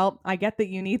 okay, well, I get that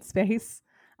you need space.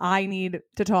 I need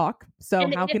to talk. So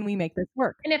and how if can we make this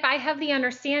work? and if I have the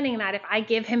understanding that if I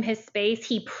give him his space,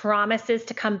 he promises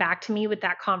to come back to me with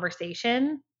that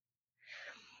conversation,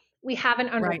 we have an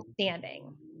Right.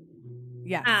 understanding.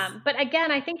 Yes. But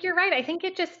again, I think you're right. I think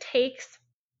it just takes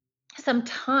some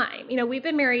time. We've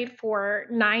been married for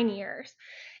 9 years,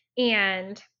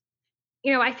 and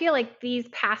I feel like these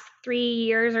past 3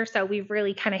 years or so, we've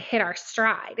really kind of hit our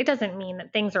stride. It doesn't mean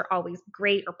that things are always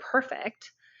great or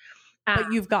perfect. Uh,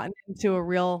 But you've gotten into a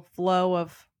real flow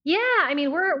of yeah, I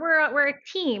mean, we're a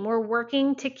team. We're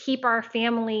working to keep our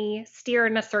family steer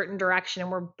in a certain direction,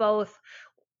 and we're both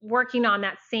working on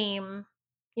that same,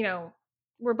 you know,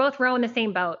 we're both rowing the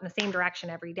same boat in the same direction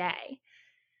every day.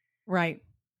 right.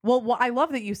 Well, I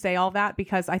love that you say all that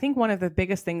because I think one of the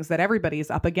biggest things that everybody's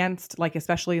up against, like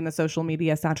especially in the social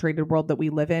media saturated world that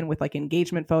we live in with like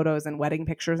engagement photos and wedding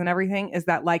pictures and everything, is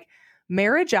that like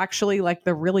marriage actually like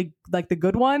the really like the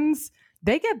good ones,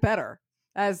 they get better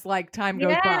as like time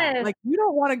goes by. Yes, Like you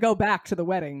don't want to go back to the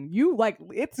wedding. You like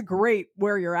it's great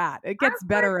where you're at. It our gets first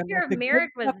better and like year of the good marriage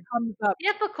was stuff comes up.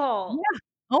 difficult. Yeah.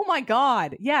 Oh my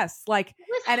God. Yes. Like, It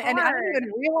was and I didn't hard.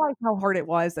 even realize how hard it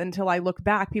was until I look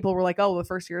back. People were like, "Oh, the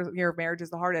first year of marriage is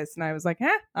the hardest," and I was like,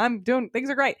 I'm doing things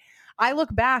are great." I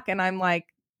look back and I'm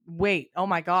like, "Wait, oh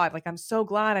my God!" Like, I'm so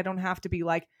glad I don't have to be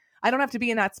like, I don't have to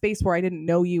be in that space where I didn't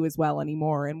know you as well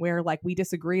anymore, and where like we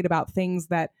disagreed about things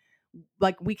that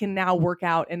like we can now work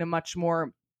out in a much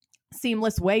more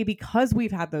seamless way because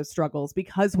we've had those struggles,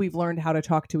 because we've learned how to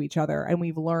talk to each other and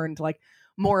we've learned like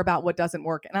more about what doesn't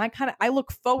work. And I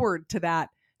look forward to that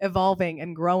evolving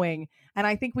and growing. And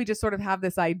I think we just sort of have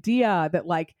this idea that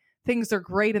like things are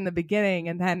great in the beginning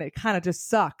and then it kind of just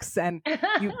sucks. And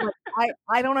you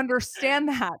I don't understand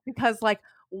that because like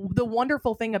the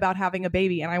wonderful thing about having a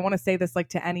baby, and I want to say this like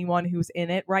to anyone who's in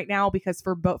it right now, because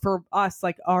for us,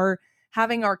 like our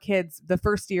having our kids, the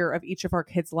first year of each of our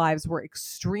kids' lives were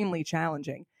extremely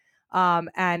challenging.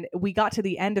 And we got to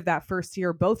the end of that first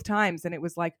year both times, and it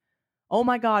was like, oh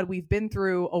my God, we've been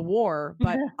through a war,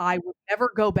 but I would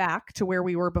never go back to where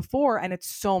we were before. And it's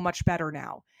so much better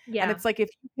now. And Yeah. it's like, if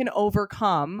you can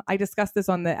overcome, I discussed this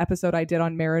on the episode I did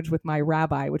on marriage with my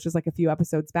rabbi, which is like a few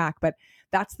episodes back, but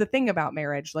that's the thing about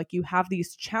marriage. Like you have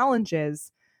these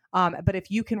challenges. But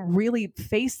if you can really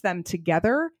face them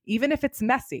together, even if it's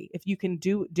messy, if you can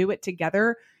do it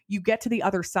together, you get to the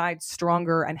other side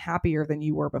stronger and happier than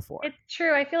you were before. It's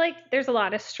true. I feel like there's a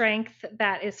lot of strength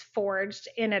that is forged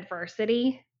in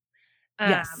adversity.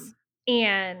 Yes.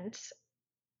 And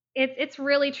it's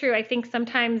really true. I think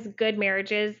sometimes good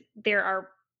marriages, there are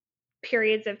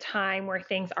periods of time where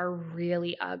things are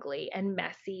really ugly and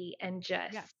messy and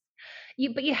just Yes.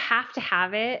 but you have to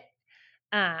have it.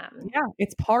 Um, Yeah,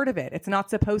 it's part of it. It's not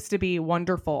supposed to be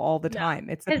wonderful all the no, time.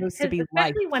 It's because supposed to be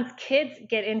life. especially once kids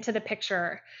get into the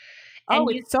picture and Oh,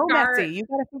 you it's so messy. start You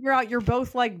got to figure out you're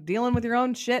both like dealing with your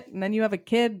own shit and then you have a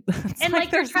kid. It's and like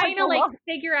like you're there's like trying to a like lot.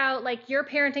 figure out like your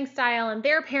parenting style and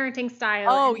their parenting style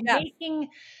Oh, and yes. making,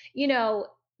 you know,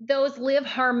 those live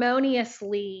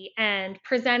harmoniously and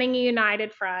presenting a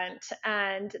united front.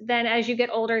 And then as you get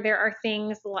older, there are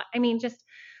things like, I mean, just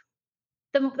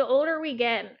the older we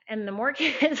get and the more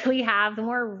kids we have, the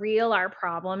more real our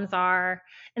problems are.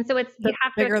 And so it's, The you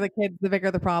have to, bigger the kids, the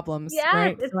bigger the problems, yes,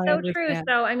 right? it's So I so true. understand.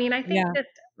 So, I mean, I think Yeah. that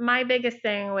my biggest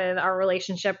thing with our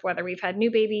relationship, whether we've had new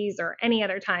babies or any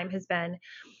other time, has been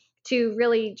to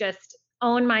really just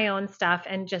own my own stuff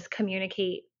and just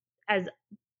communicate as,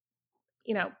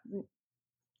 you know,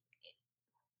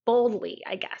 boldly,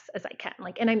 I guess, as I can,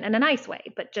 like in a nice way,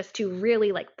 but just to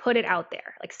really like put it out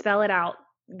there, like spell it out.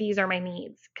 These are my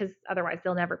needs, because otherwise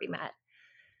they'll never be met.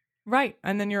 Right.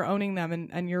 And then you're owning them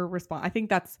and your response. I think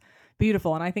that's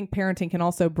beautiful. And I think parenting can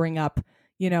also bring up,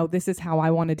 this is how I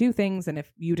want to do things. And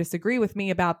if you disagree with me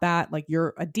about that, like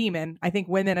you're a demon. I think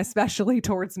women, especially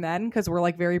towards men, because we're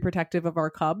like very protective of our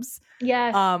cubs.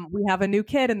 Yes. We have a new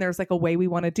kid and there's like a way we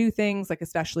want to do things, like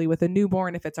especially with a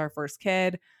newborn, if it's our first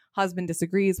kid, husband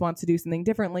disagrees, wants to do something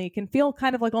differently, it can feel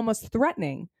kind of like almost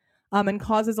threatening, and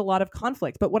causes a lot of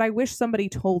conflict. But what I wish somebody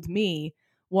told me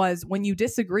was when you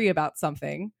disagree about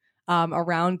something,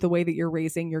 around the way that you're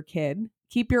raising your kid,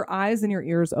 keep your eyes and your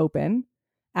ears open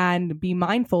and be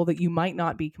mindful that you might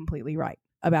not be completely right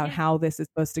about Yeah. how this is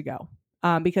supposed to go.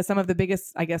 Because some of the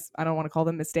biggest, I guess, I don't want to call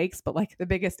them mistakes, but like the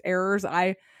biggest errors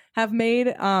I have made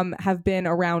have been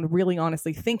around really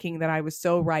honestly thinking that I was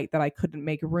so right that I couldn't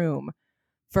make room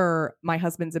for my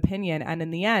husband's opinion. And in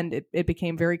the end, it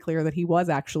became very clear that he was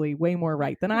actually way more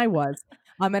right than I was.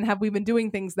 And had we been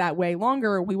doing things that way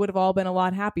longer, we would have all been a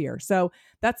lot happier. So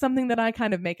that's something that I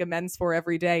kind of make amends for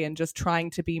every day, and just trying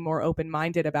to be more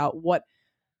open-minded about what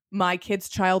my kid's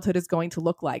childhood is going to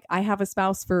look like. I have a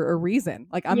spouse for a reason.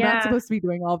 Like, I'm not supposed to be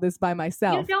doing all this by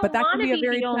myself. But that can be a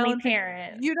very challenging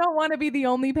parent. You don't want to be the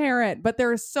only parent, but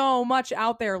there's so much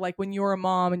out there. Like, when you're a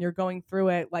mom and you're going through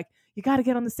it, like, you got to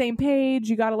get on the same page.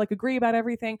 You got to like agree about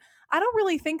everything. I don't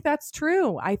really think that's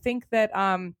true. I think that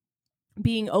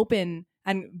being open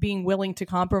and being willing to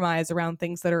compromise around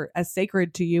things that are as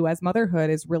sacred to you as motherhood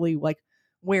is really like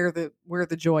where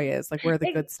the joy is, like where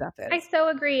the good stuff is. I so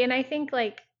agree. And I think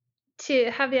like to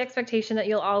have the expectation that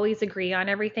you'll always agree on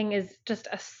everything is just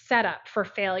a setup for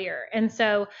failure. And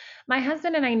so my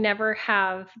husband and I never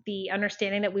have the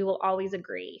understanding that we will always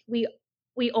agree.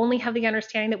 We only have the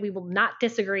understanding that we will not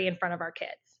disagree in front of our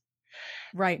kids.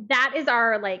 Right. That is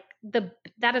our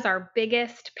that is our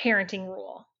biggest parenting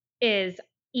rule, is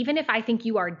even if I think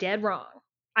you are dead wrong,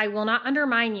 I will not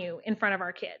undermine you in front of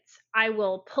our kids. I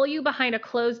will pull you behind a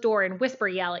closed door and whisper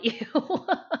yell at you.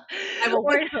 I love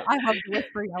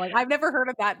whisper yelling. I've never heard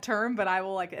of that term, but I'm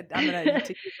gonna use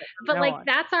it. But like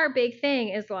that's our big thing,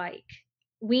 is like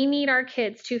we need our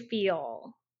kids to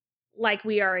feel like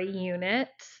we are a unit.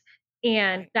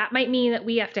 And that might mean that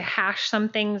we have to hash some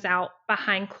things out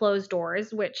behind closed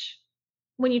doors, which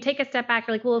when you take a step back,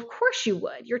 you're like, well, of course you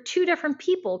would. You're two different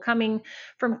people coming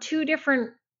from two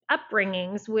different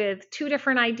upbringings with two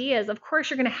different ideas. Of course,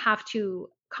 you're going to have to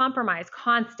compromise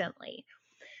constantly.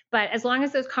 But as long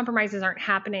as those compromises aren't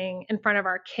happening in front of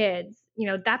our kids,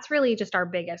 that's really just our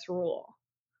biggest rule.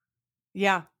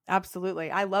 Yeah,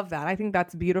 absolutely. I love that. I think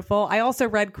that's beautiful. I also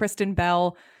read Kristen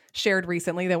Bell shared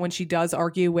recently that when she does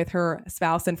argue with her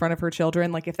spouse in front of her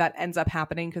children, like if that ends up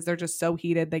happening because they're just so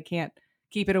heated, they can't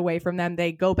keep it away from them,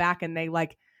 they go back and they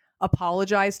like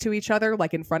apologize to each other,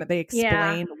 like in front of, they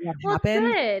explain what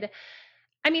happened. Good.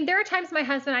 I mean, there are times my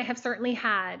husband and I have certainly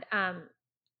had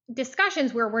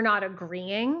discussions where we're not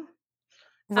agreeing.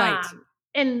 Right.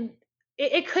 And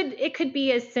it could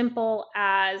be as simple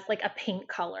as like a paint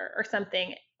color or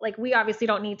something. Like we obviously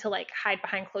don't need to like hide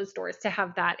behind closed doors to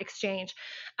have that exchange.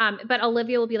 But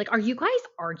Olivia will be like, are you guys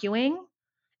arguing?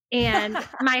 And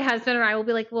my husband and I will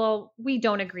be like, well, we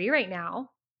don't agree right now.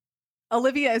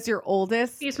 Olivia is your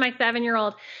oldest? She's my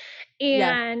 7-year-old.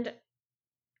 And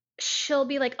she'll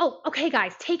be like, oh, okay,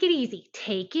 guys, take it easy.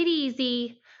 Take it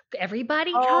easy.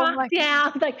 Everybody calm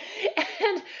down. Like,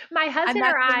 and my husband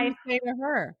or I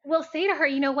will say to her,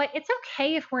 you know what? It's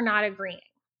okay if we're not agreeing.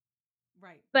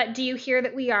 Right. But do you hear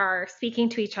that we are speaking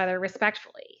to each other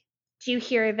respectfully? Do you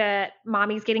hear that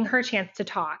mommy's getting her chance to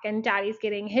talk and daddy's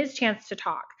getting his chance to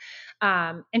talk?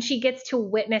 And she gets to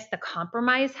witness the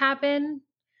compromise happen.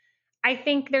 I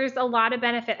think there's a lot of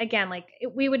benefit. Again, like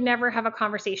we would never have a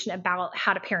conversation about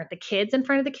how to parent the kids in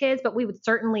front of the kids, but we would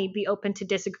certainly be open to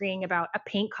disagreeing about a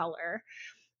paint color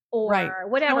or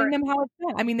whatever. Showing them how it's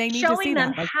done. I mean, they need to see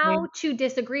them how to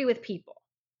disagree with people.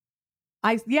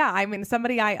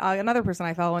 Another person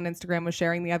I follow on Instagram was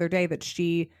sharing the other day that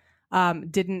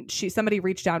somebody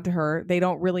reached out to her. They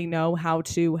don't really know how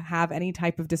to have any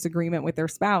type of disagreement with their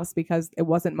spouse because it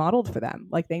wasn't modeled for them.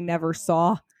 Like they never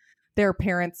saw their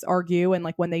parents argue. And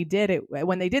like when they did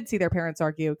see their parents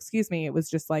argue, it was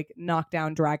just like knock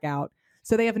down, drag out.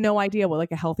 So they have no idea what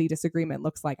like a healthy disagreement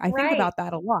looks like. I think about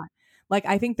that a lot. Like,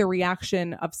 I think the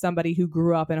reaction of somebody who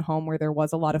grew up in a home where there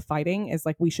was a lot of fighting is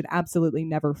like, we should absolutely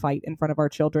never fight in front of our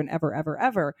children ever, ever,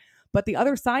 ever. But the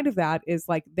other side of that is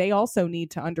like, they also need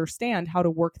to understand how to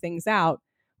work things out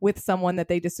with someone that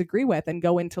they disagree with and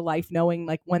go into life knowing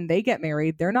like when they get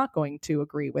married, they're not going to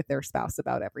agree with their spouse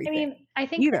about everything. I mean, I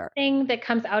think the thing that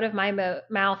comes out of my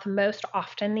mouth most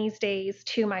often these days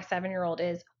to my 7-year-old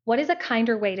is, what is a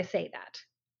kinder way to say that?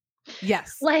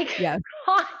 Yes.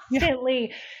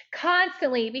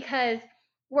 Constantly, because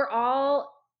we're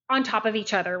all on top of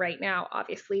each other right now.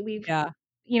 Obviously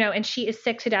and she is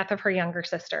sick to death of her younger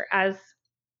sister, as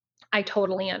I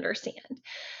totally understand.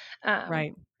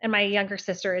 Right. And my younger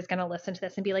sister is going to listen to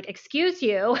this and be like, excuse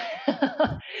you.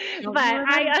 But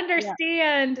I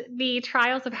understand the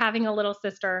trials of having a little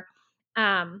sister.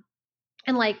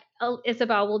 And like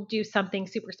Isabel will do something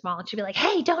super small and she'll be like,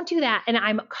 hey, don't do that. And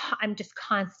I'm just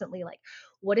constantly like,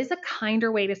 what is a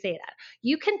kinder way to say that?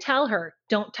 You can tell her,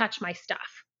 don't touch my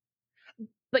stuff,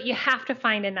 but you have to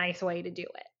find a nice way to do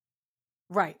it.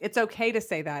 Right. It's okay to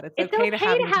say that. It's okay to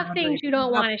have things you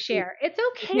don't want to share. It's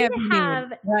okay to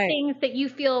have things that you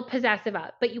feel possessive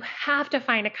of, but you have to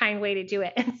find a kind way to do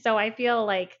it. And so I feel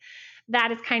like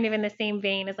that is kind of in the same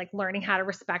vein as like learning how to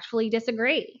respectfully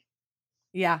disagree.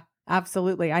 Yeah,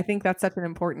 absolutely. I think that's such an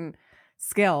important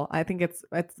skill. I think it's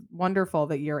wonderful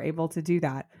that you're able to do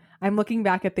that. I'm looking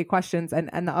back at the questions, and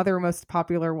the other most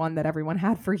popular one that everyone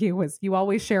had for you was you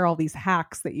always share all these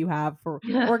hacks that you have for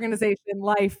organization,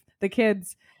 life, the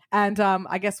kids. And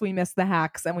I guess we missed the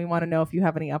hacks and we want to know if you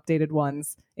have any updated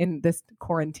ones in this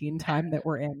quarantine time that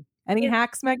we're in. Any Is,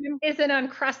 hacks, Megan? is an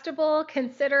Uncrustable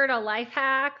considered a life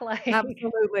hack? Like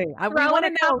Absolutely. We throw want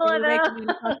in to a know couple if of you're making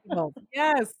the those. Uncrustables.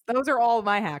 Yes, those are all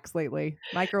my hacks lately.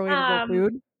 Microwavable um,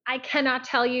 food. I cannot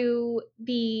tell you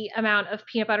the amount of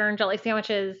peanut butter and jelly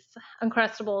sandwiches,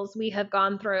 Uncrustables we have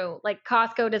gone through. Like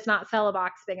Costco does not sell a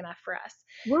box big enough for us.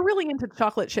 We're really into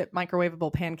chocolate chip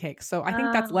microwavable pancakes, so I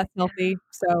think that's Oh, less healthy.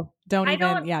 So don't I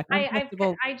even, don't. yeah,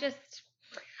 Uncrustables. I just.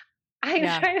 I'm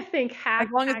Yeah, trying to think as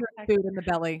long as hack. there's food in the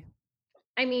belly.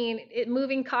 I mean,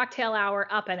 moving cocktail hour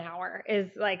up an hour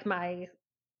is like my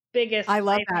biggest I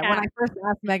love life that. When I hack. first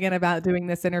asked Megan about doing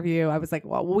this interview, I was like,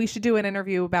 well, we should do an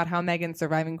interview about how Megan's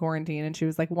surviving quarantine. And she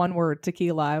was like, one word,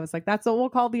 tequila. I was like, that's what we'll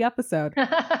call the episode.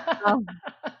 Um,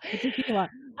 the tequila.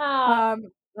 uh, Um,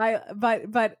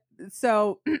 but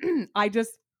so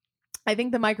I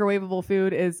think the microwavable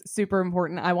food is super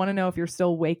important. I want to know if you're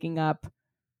still waking up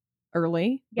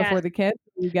early yes, before the kids.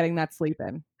 Are you getting that sleep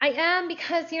in? I am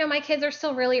because my kids are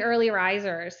still really early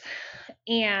risers,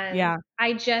 and Yeah,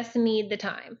 I just need the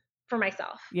time for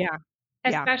myself. yeah,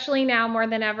 yeah. Especially now more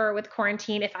than ever with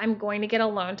quarantine, if I'm going to get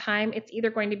alone time, it's either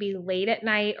going to be late at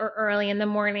night or early in the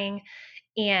morning.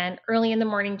 And early in the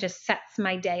morning just sets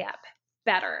my day up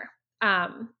better.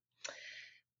 Um,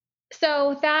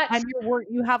 so that, And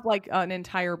you have like an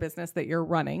entire business that you're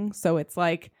running, so it's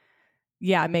like,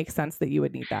 yeah, it makes sense that you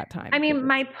would need that I time. mean,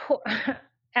 my poor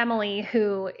Emily,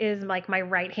 who is like my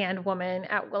right hand woman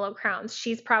at Willow Crowns,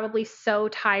 she's probably so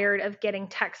tired of getting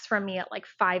texts from me at like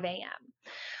 5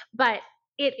 a.m. But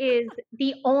it is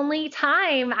the only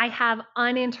time I have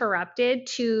uninterrupted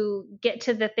to get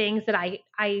to the things that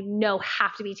I know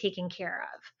have to be taken care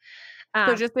of.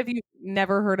 So just if you've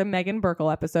never heard a Megan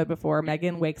Burkle episode before,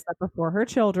 Megan wakes up before her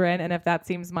children. And if that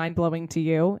seems mind blowing to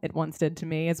you, it once did to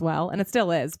me as well. And it still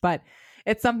is, but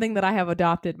it's something that I have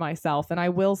adopted myself. And I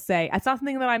will say it's not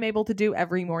something that I'm able to do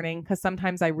every morning because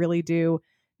sometimes I really do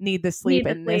need the sleep Need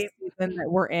the in this sleep. season that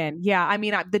we're in. Yeah. I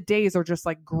mean, the days are just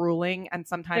like grueling. And They're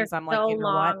sometimes I'm like, so you know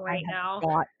what? long right now.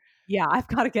 I've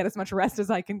got to get as much rest as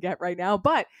I can get right now.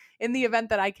 But in the event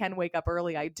that I can wake up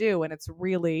early, I do. And it's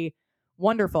really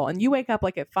wonderful. And you wake up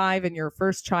like at 5 and your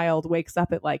first child wakes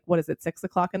up at like, what is it, 6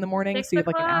 o'clock in the morning? Six So you have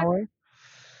like an o'clock. hour.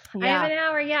 I have Yeah. an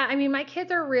hour. Yeah. I mean, my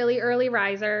kids are really early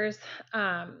risers.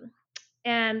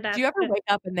 And that's Do you ever wake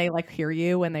up and they like hear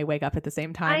you and they wake up at the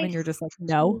same time I and you're just like,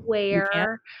 no, you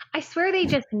can't? swear they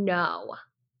just know.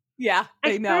 Yeah, I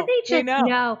they swear know. they They just know.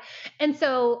 know. And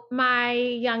so my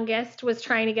youngest was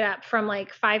trying to get up from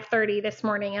like 5:30 this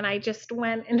morning, and I just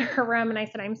went into her room and I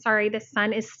said, "I'm sorry, the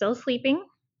sun is still sleeping,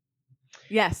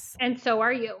 Yes. and so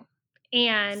are you."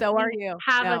 And So are we you.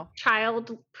 have a No.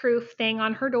 child-proof thing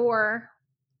on her door.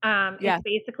 It's Yes.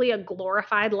 basically a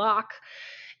glorified lock,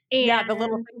 Yeah, the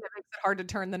little and thing that makes it hard to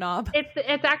turn the knob.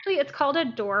 it's called a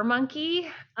door monkey.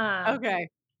 Okay.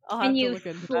 I'll And have to you look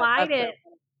into that. slide That's so it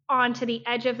onto the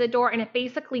edge of the door, and it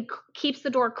basically keeps the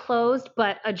door closed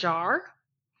but ajar,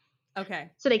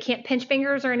 okay. so they can't pinch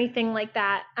fingers or anything like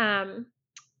that.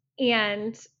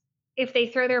 And if they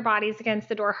throw their bodies against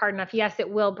the door hard enough, yes, it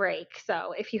will break.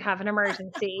 So if you have an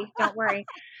emergency, don't worry.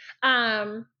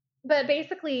 But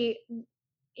basically,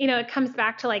 it comes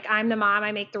back to like I'm the mom,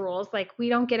 I make the rules. Like we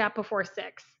don't get up before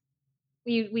 6.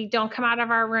 We don't come out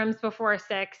of our rooms before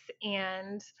 6,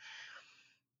 and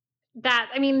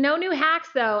I mean, no new hacks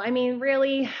though. I mean,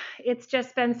 really, it's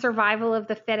just been survival of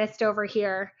the fittest over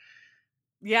here.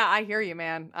 Yeah, I hear you,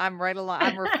 man. I'm right along.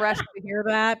 I'm refreshed to hear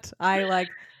that.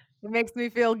 It makes me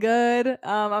feel good.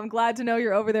 I'm glad to know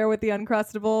you're over there with the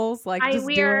Uncrustables, like just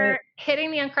We doing are it.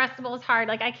 hitting the Uncrustables hard.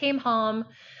 Like I came home,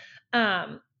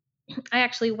 I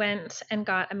actually went and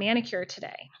got a manicure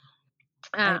today.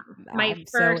 My I'm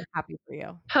so first happy for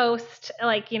you. post,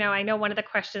 like, I know one of the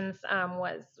questions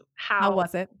was How how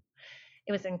was it?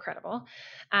 it was incredible.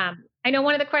 I know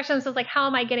one of the questions was like, how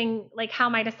am I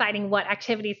deciding what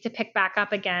activities to pick back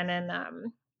up again?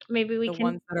 And maybe we The can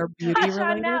ones that are beauty touch on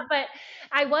related? that. But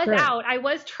I was Sure. out. I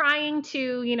was trying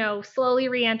to, slowly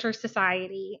re-enter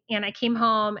society. And I came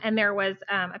home and there was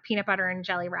a peanut butter and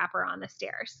jelly wrapper on the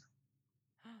stairs.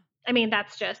 I mean,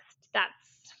 that's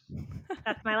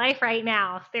my life right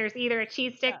now. There's either a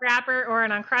cheese stick wrapper or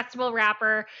an Uncrustable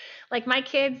wrapper. Like my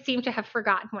kids seem to have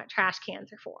forgotten what trash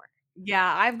cans are for.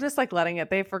 Yeah, I'm just like letting it.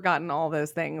 They've forgotten all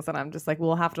those things, and I'm just like,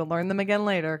 we'll have to learn them again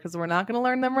later because we're not going to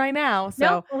learn them right now.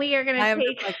 Nope, So we are I gonna am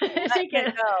just take like take letting it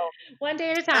it go. one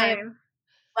day at a I am time.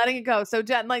 letting it go. So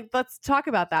Jen, like, let's talk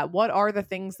about that. What are the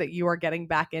things that you are getting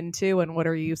back into, and what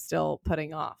are you still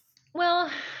putting off? Well,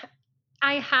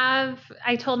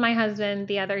 I told my husband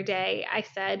the other day, I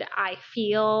said, I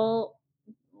feel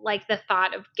like the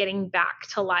thought of getting back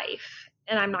to life,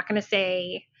 and I'm not going to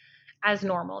say as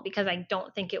normal because I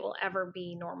don't think it will ever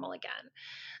be normal again.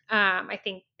 I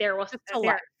think Just to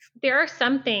life. there are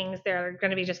some things that are going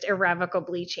to be just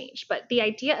irrevocably changed, but the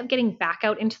idea of getting back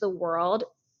out into the world,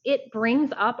 it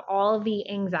brings up all of the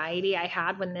anxiety I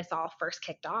had when this all first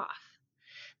kicked off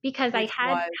because I Which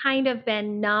had was kind of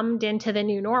been numbed into the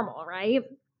new normal, right?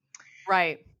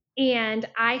 right. And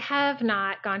I have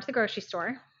not gone to the grocery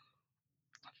store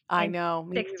I in know,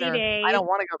 me 60 neither. I days. don't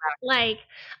want to go back. Like,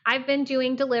 I've been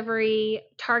doing delivery,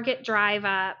 Target drive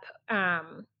up.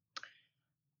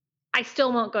 I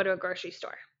still won't go to a grocery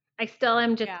store. I still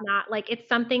am just Yeah. not like, it's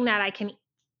something that I can,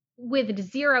 with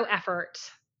zero effort,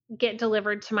 get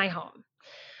delivered to my home.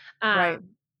 Right.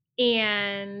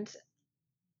 And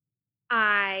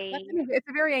I, It's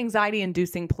a very anxiety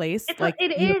inducing place. Like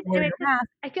it you have is, to wear and your mask.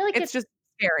 I feel like It's just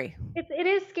scary. it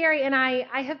is scary, and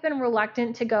I have been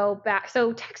reluctant to go back.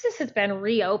 So Texas has been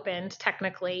reopened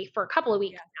technically for a couple of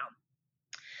weeks Yeah.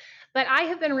 now, but I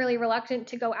have been really reluctant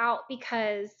to go out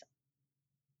because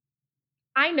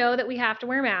I know that we have to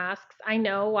wear masks. I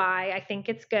know why. I think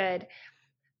it's good.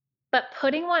 But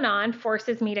putting one on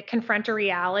forces me to confront a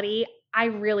reality I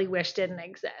really wish didn't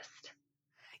exist.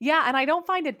 Yeah, and I don't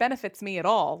find it benefits me at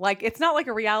all. Like it's not like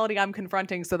a reality I'm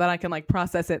confronting so that I can like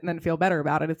process it and then feel better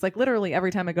about it. It's like literally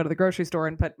every time I go to the grocery store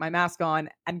and put my mask on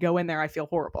and go in there, I feel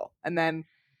horrible. And then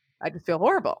I just feel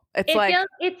horrible. It's It like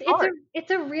feels hard. it's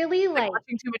a really Like like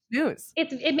watching too much news.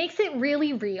 it makes it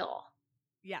really real.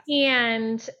 Yes.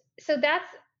 And so that's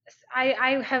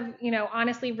I have,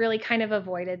 honestly really kind of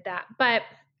avoided that. But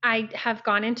I have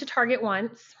gone into Target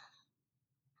once.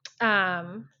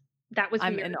 That was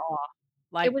I'm in weird. awe.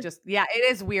 It Like was just yeah,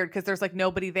 it is weird because there's like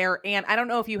nobody there. And I don't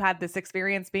know if you had this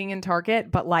experience being in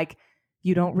Target, but like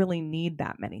you don't really need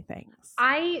that many things.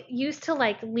 I used to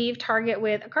like leave Target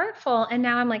with a cart full, and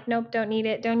now I'm like, nope, don't need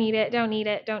it, don't need it, don't need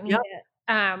it, don't need Yep.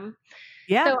 it.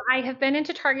 Yeah. So I have been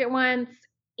into Target once,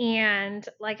 and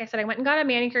like I said, I went and got a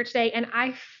manicure today, and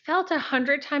I felt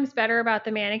 100 times better about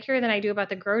the manicure than I do about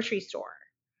the grocery store.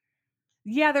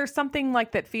 Yeah, there's something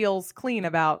like that feels clean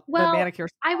about the Well, manicure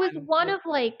I was salon. one of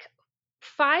like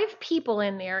 5 people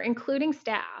in there, including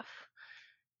staff,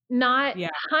 not Yeah,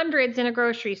 hundreds in a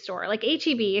grocery store. Like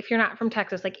HEB, if you're not from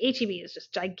Texas, like HEB is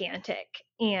just gigantic,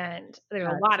 and there's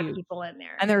yeah, a it's lot of huge. people in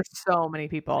there. And there's so many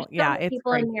people. So Yeah, many it's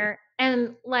people in crazy. there,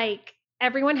 and like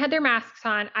everyone had their masks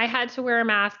on. I had to wear a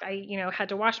mask. I, had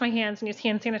to wash my hands and use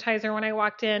hand sanitizer when I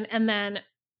walked in. And then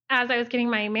as I was getting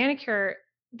my manicure,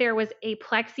 there was a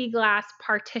plexiglass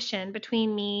partition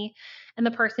between me and the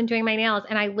person doing my nails.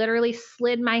 And I literally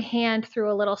slid my hand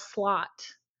through a little slot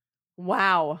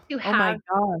Wow. to Oh my have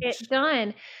it gosh.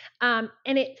 done. And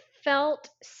it felt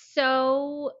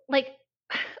so like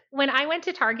when I went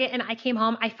to Target and I came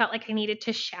home, I felt like I needed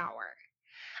to shower.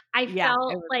 I Yeah, it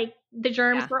felt was like the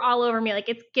germs yeah. were all over me. Like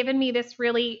it's given me this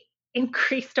really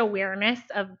increased awareness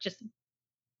of just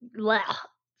bleh,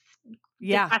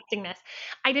 Yeah. disgustingness.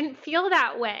 I didn't feel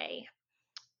that way.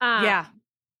 Um, Yeah.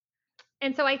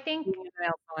 and so I think Being a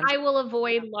nail salon. I will Yeah.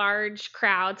 avoid large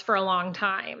crowds for a long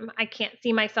time. I can't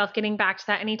see myself getting back to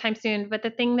that anytime soon. But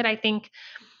the thing that I think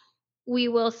we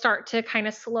will start to kind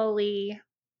of slowly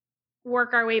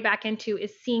work our way back into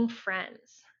is seeing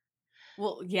friends,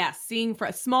 Well, yeah, seeing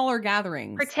for smaller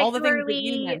gatherings, all the things that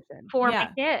you particularly mentioned. for my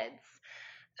Yeah. kids.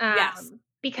 Yes.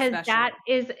 Because that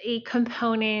Especially. is a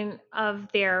component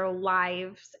of their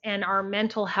lives and our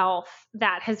mental health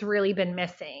that has really been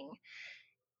missing.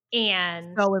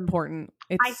 And So important.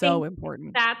 It's I think so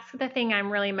important. that's the thing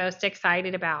I'm really most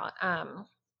excited about,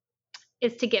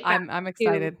 is to get back I'm to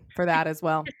excited for that as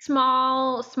well.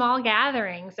 small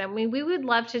gatherings. I mean, we would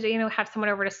love to, have someone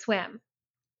over to swim.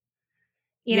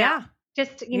 You know, Yeah.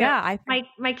 just, Yeah, I think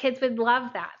my kids would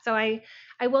love that. So I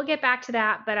will get back to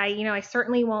that, but I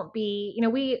certainly won't be,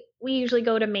 we usually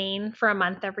go to Maine for a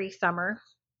month every summer.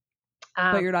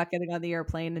 but Um, you're not getting on the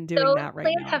airplane and doing those that right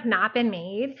plans now. have not been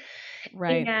made.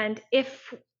 Right. And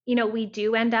if, we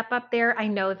do end up there, I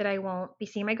know that I won't be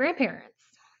seeing my grandparents,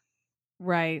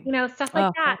 Right. stuff like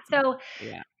Oh, that. that's So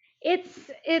yeah.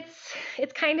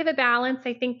 it's kind of a balance.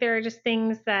 I think there are just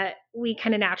things that we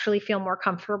kind of naturally feel more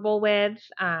comfortable with.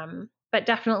 But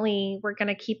definitely we're going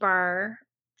to keep our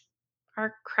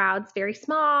crowds very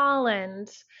small, and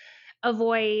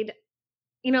avoid,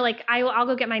 like I'll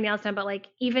go get my nails done, but like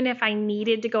even if I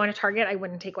needed to go into Target, I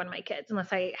wouldn't take one of my kids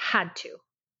unless I had to.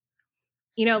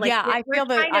 Yeah, I we're feel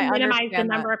that trying to I minimize the understand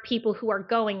that. number of people who are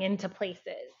going into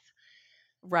places.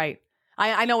 Right.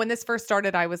 I know when this first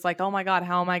started, I was like, oh my God,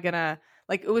 how am I going to,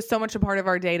 like, it was so much a part of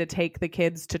our day to take the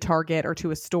kids to Target or to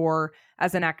a store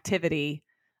as an activity.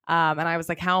 And I was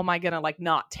like, how am I going to like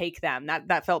not take them?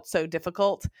 That felt so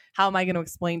difficult. How am I going to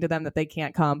explain to them that they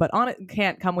can't come,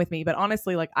 can't come with me? But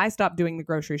honestly, like I stopped doing the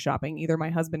grocery shopping. Either my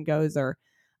husband goes or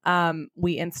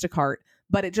we Instacart,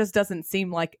 but it just doesn't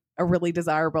seem like a really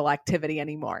desirable activity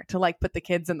anymore to like put the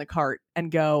kids in the cart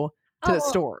and go to the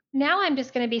store. Now I'm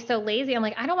just going to be so lazy. I'm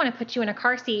like, I don't want to put you in a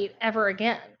car seat ever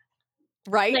again.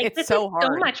 Right? Like, It's so hard. So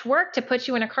much work to put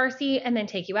you in a car seat and then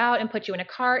take you out and put you in a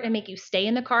cart and make you stay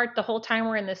in the cart the whole time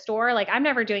we're in the store. Like, I'm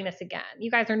never doing this again. You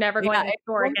guys are never going to the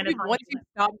store again. Once you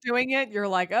stop doing it, you're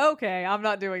like, okay, I'm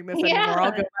not doing this anymore.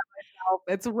 I'll go by myself.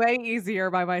 It's way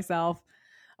easier by myself.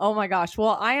 Oh my gosh.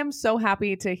 Well, I am so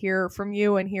happy to hear from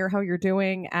you and hear how you're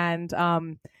doing. And,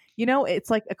 it's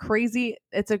like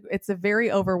it's a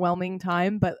very overwhelming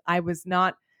time, but I was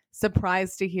not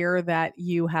surprised to hear that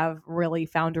you have really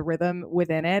found a rhythm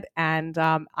within it. And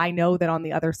I know that on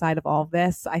the other side of all of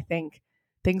this, I think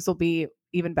things will be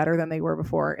even better than they were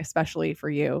before, especially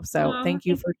for you. So thank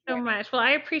you so much. Well,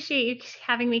 I appreciate you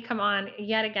having me come on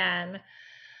yet again.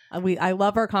 I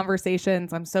love our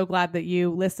conversations. I'm so glad that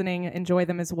you listening enjoy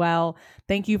them as well.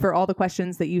 Thank you for all the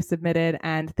questions that you submitted.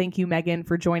 And thank you, Megan,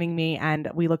 for joining me. And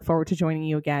we look forward to joining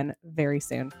you again very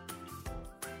soon.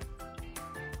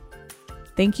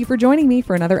 Thank you for joining me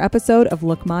for another episode of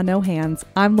Look Ma No Hands.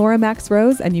 I'm Laura Max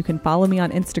Rose, and you can follow me on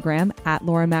Instagram at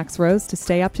Laura Max Rose to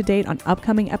stay up to date on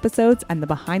upcoming episodes and the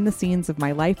behind the scenes of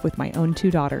my life with my own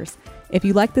 2 daughters. If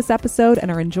you like this episode and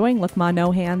are enjoying Look Ma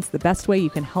No Hands, the best way you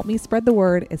can help me spread the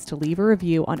word is to leave a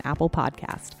review on Apple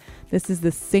Podcast. This is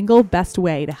the single best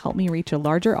way to help me reach a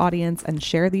larger audience and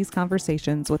share these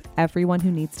conversations with everyone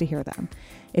who needs to hear them.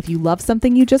 If you love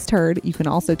something you just heard, you can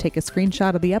also take a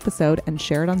screenshot of the episode and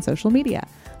share it on social media.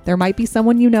 There might be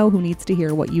someone you know who needs to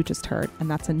hear what you just heard, and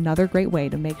that's another great way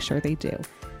to make sure they do.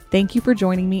 Thank you for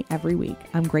joining me every week.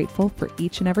 I'm grateful for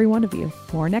each and every one of you.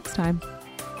 More next time.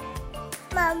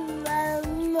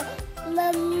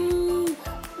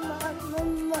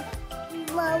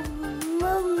 Mom.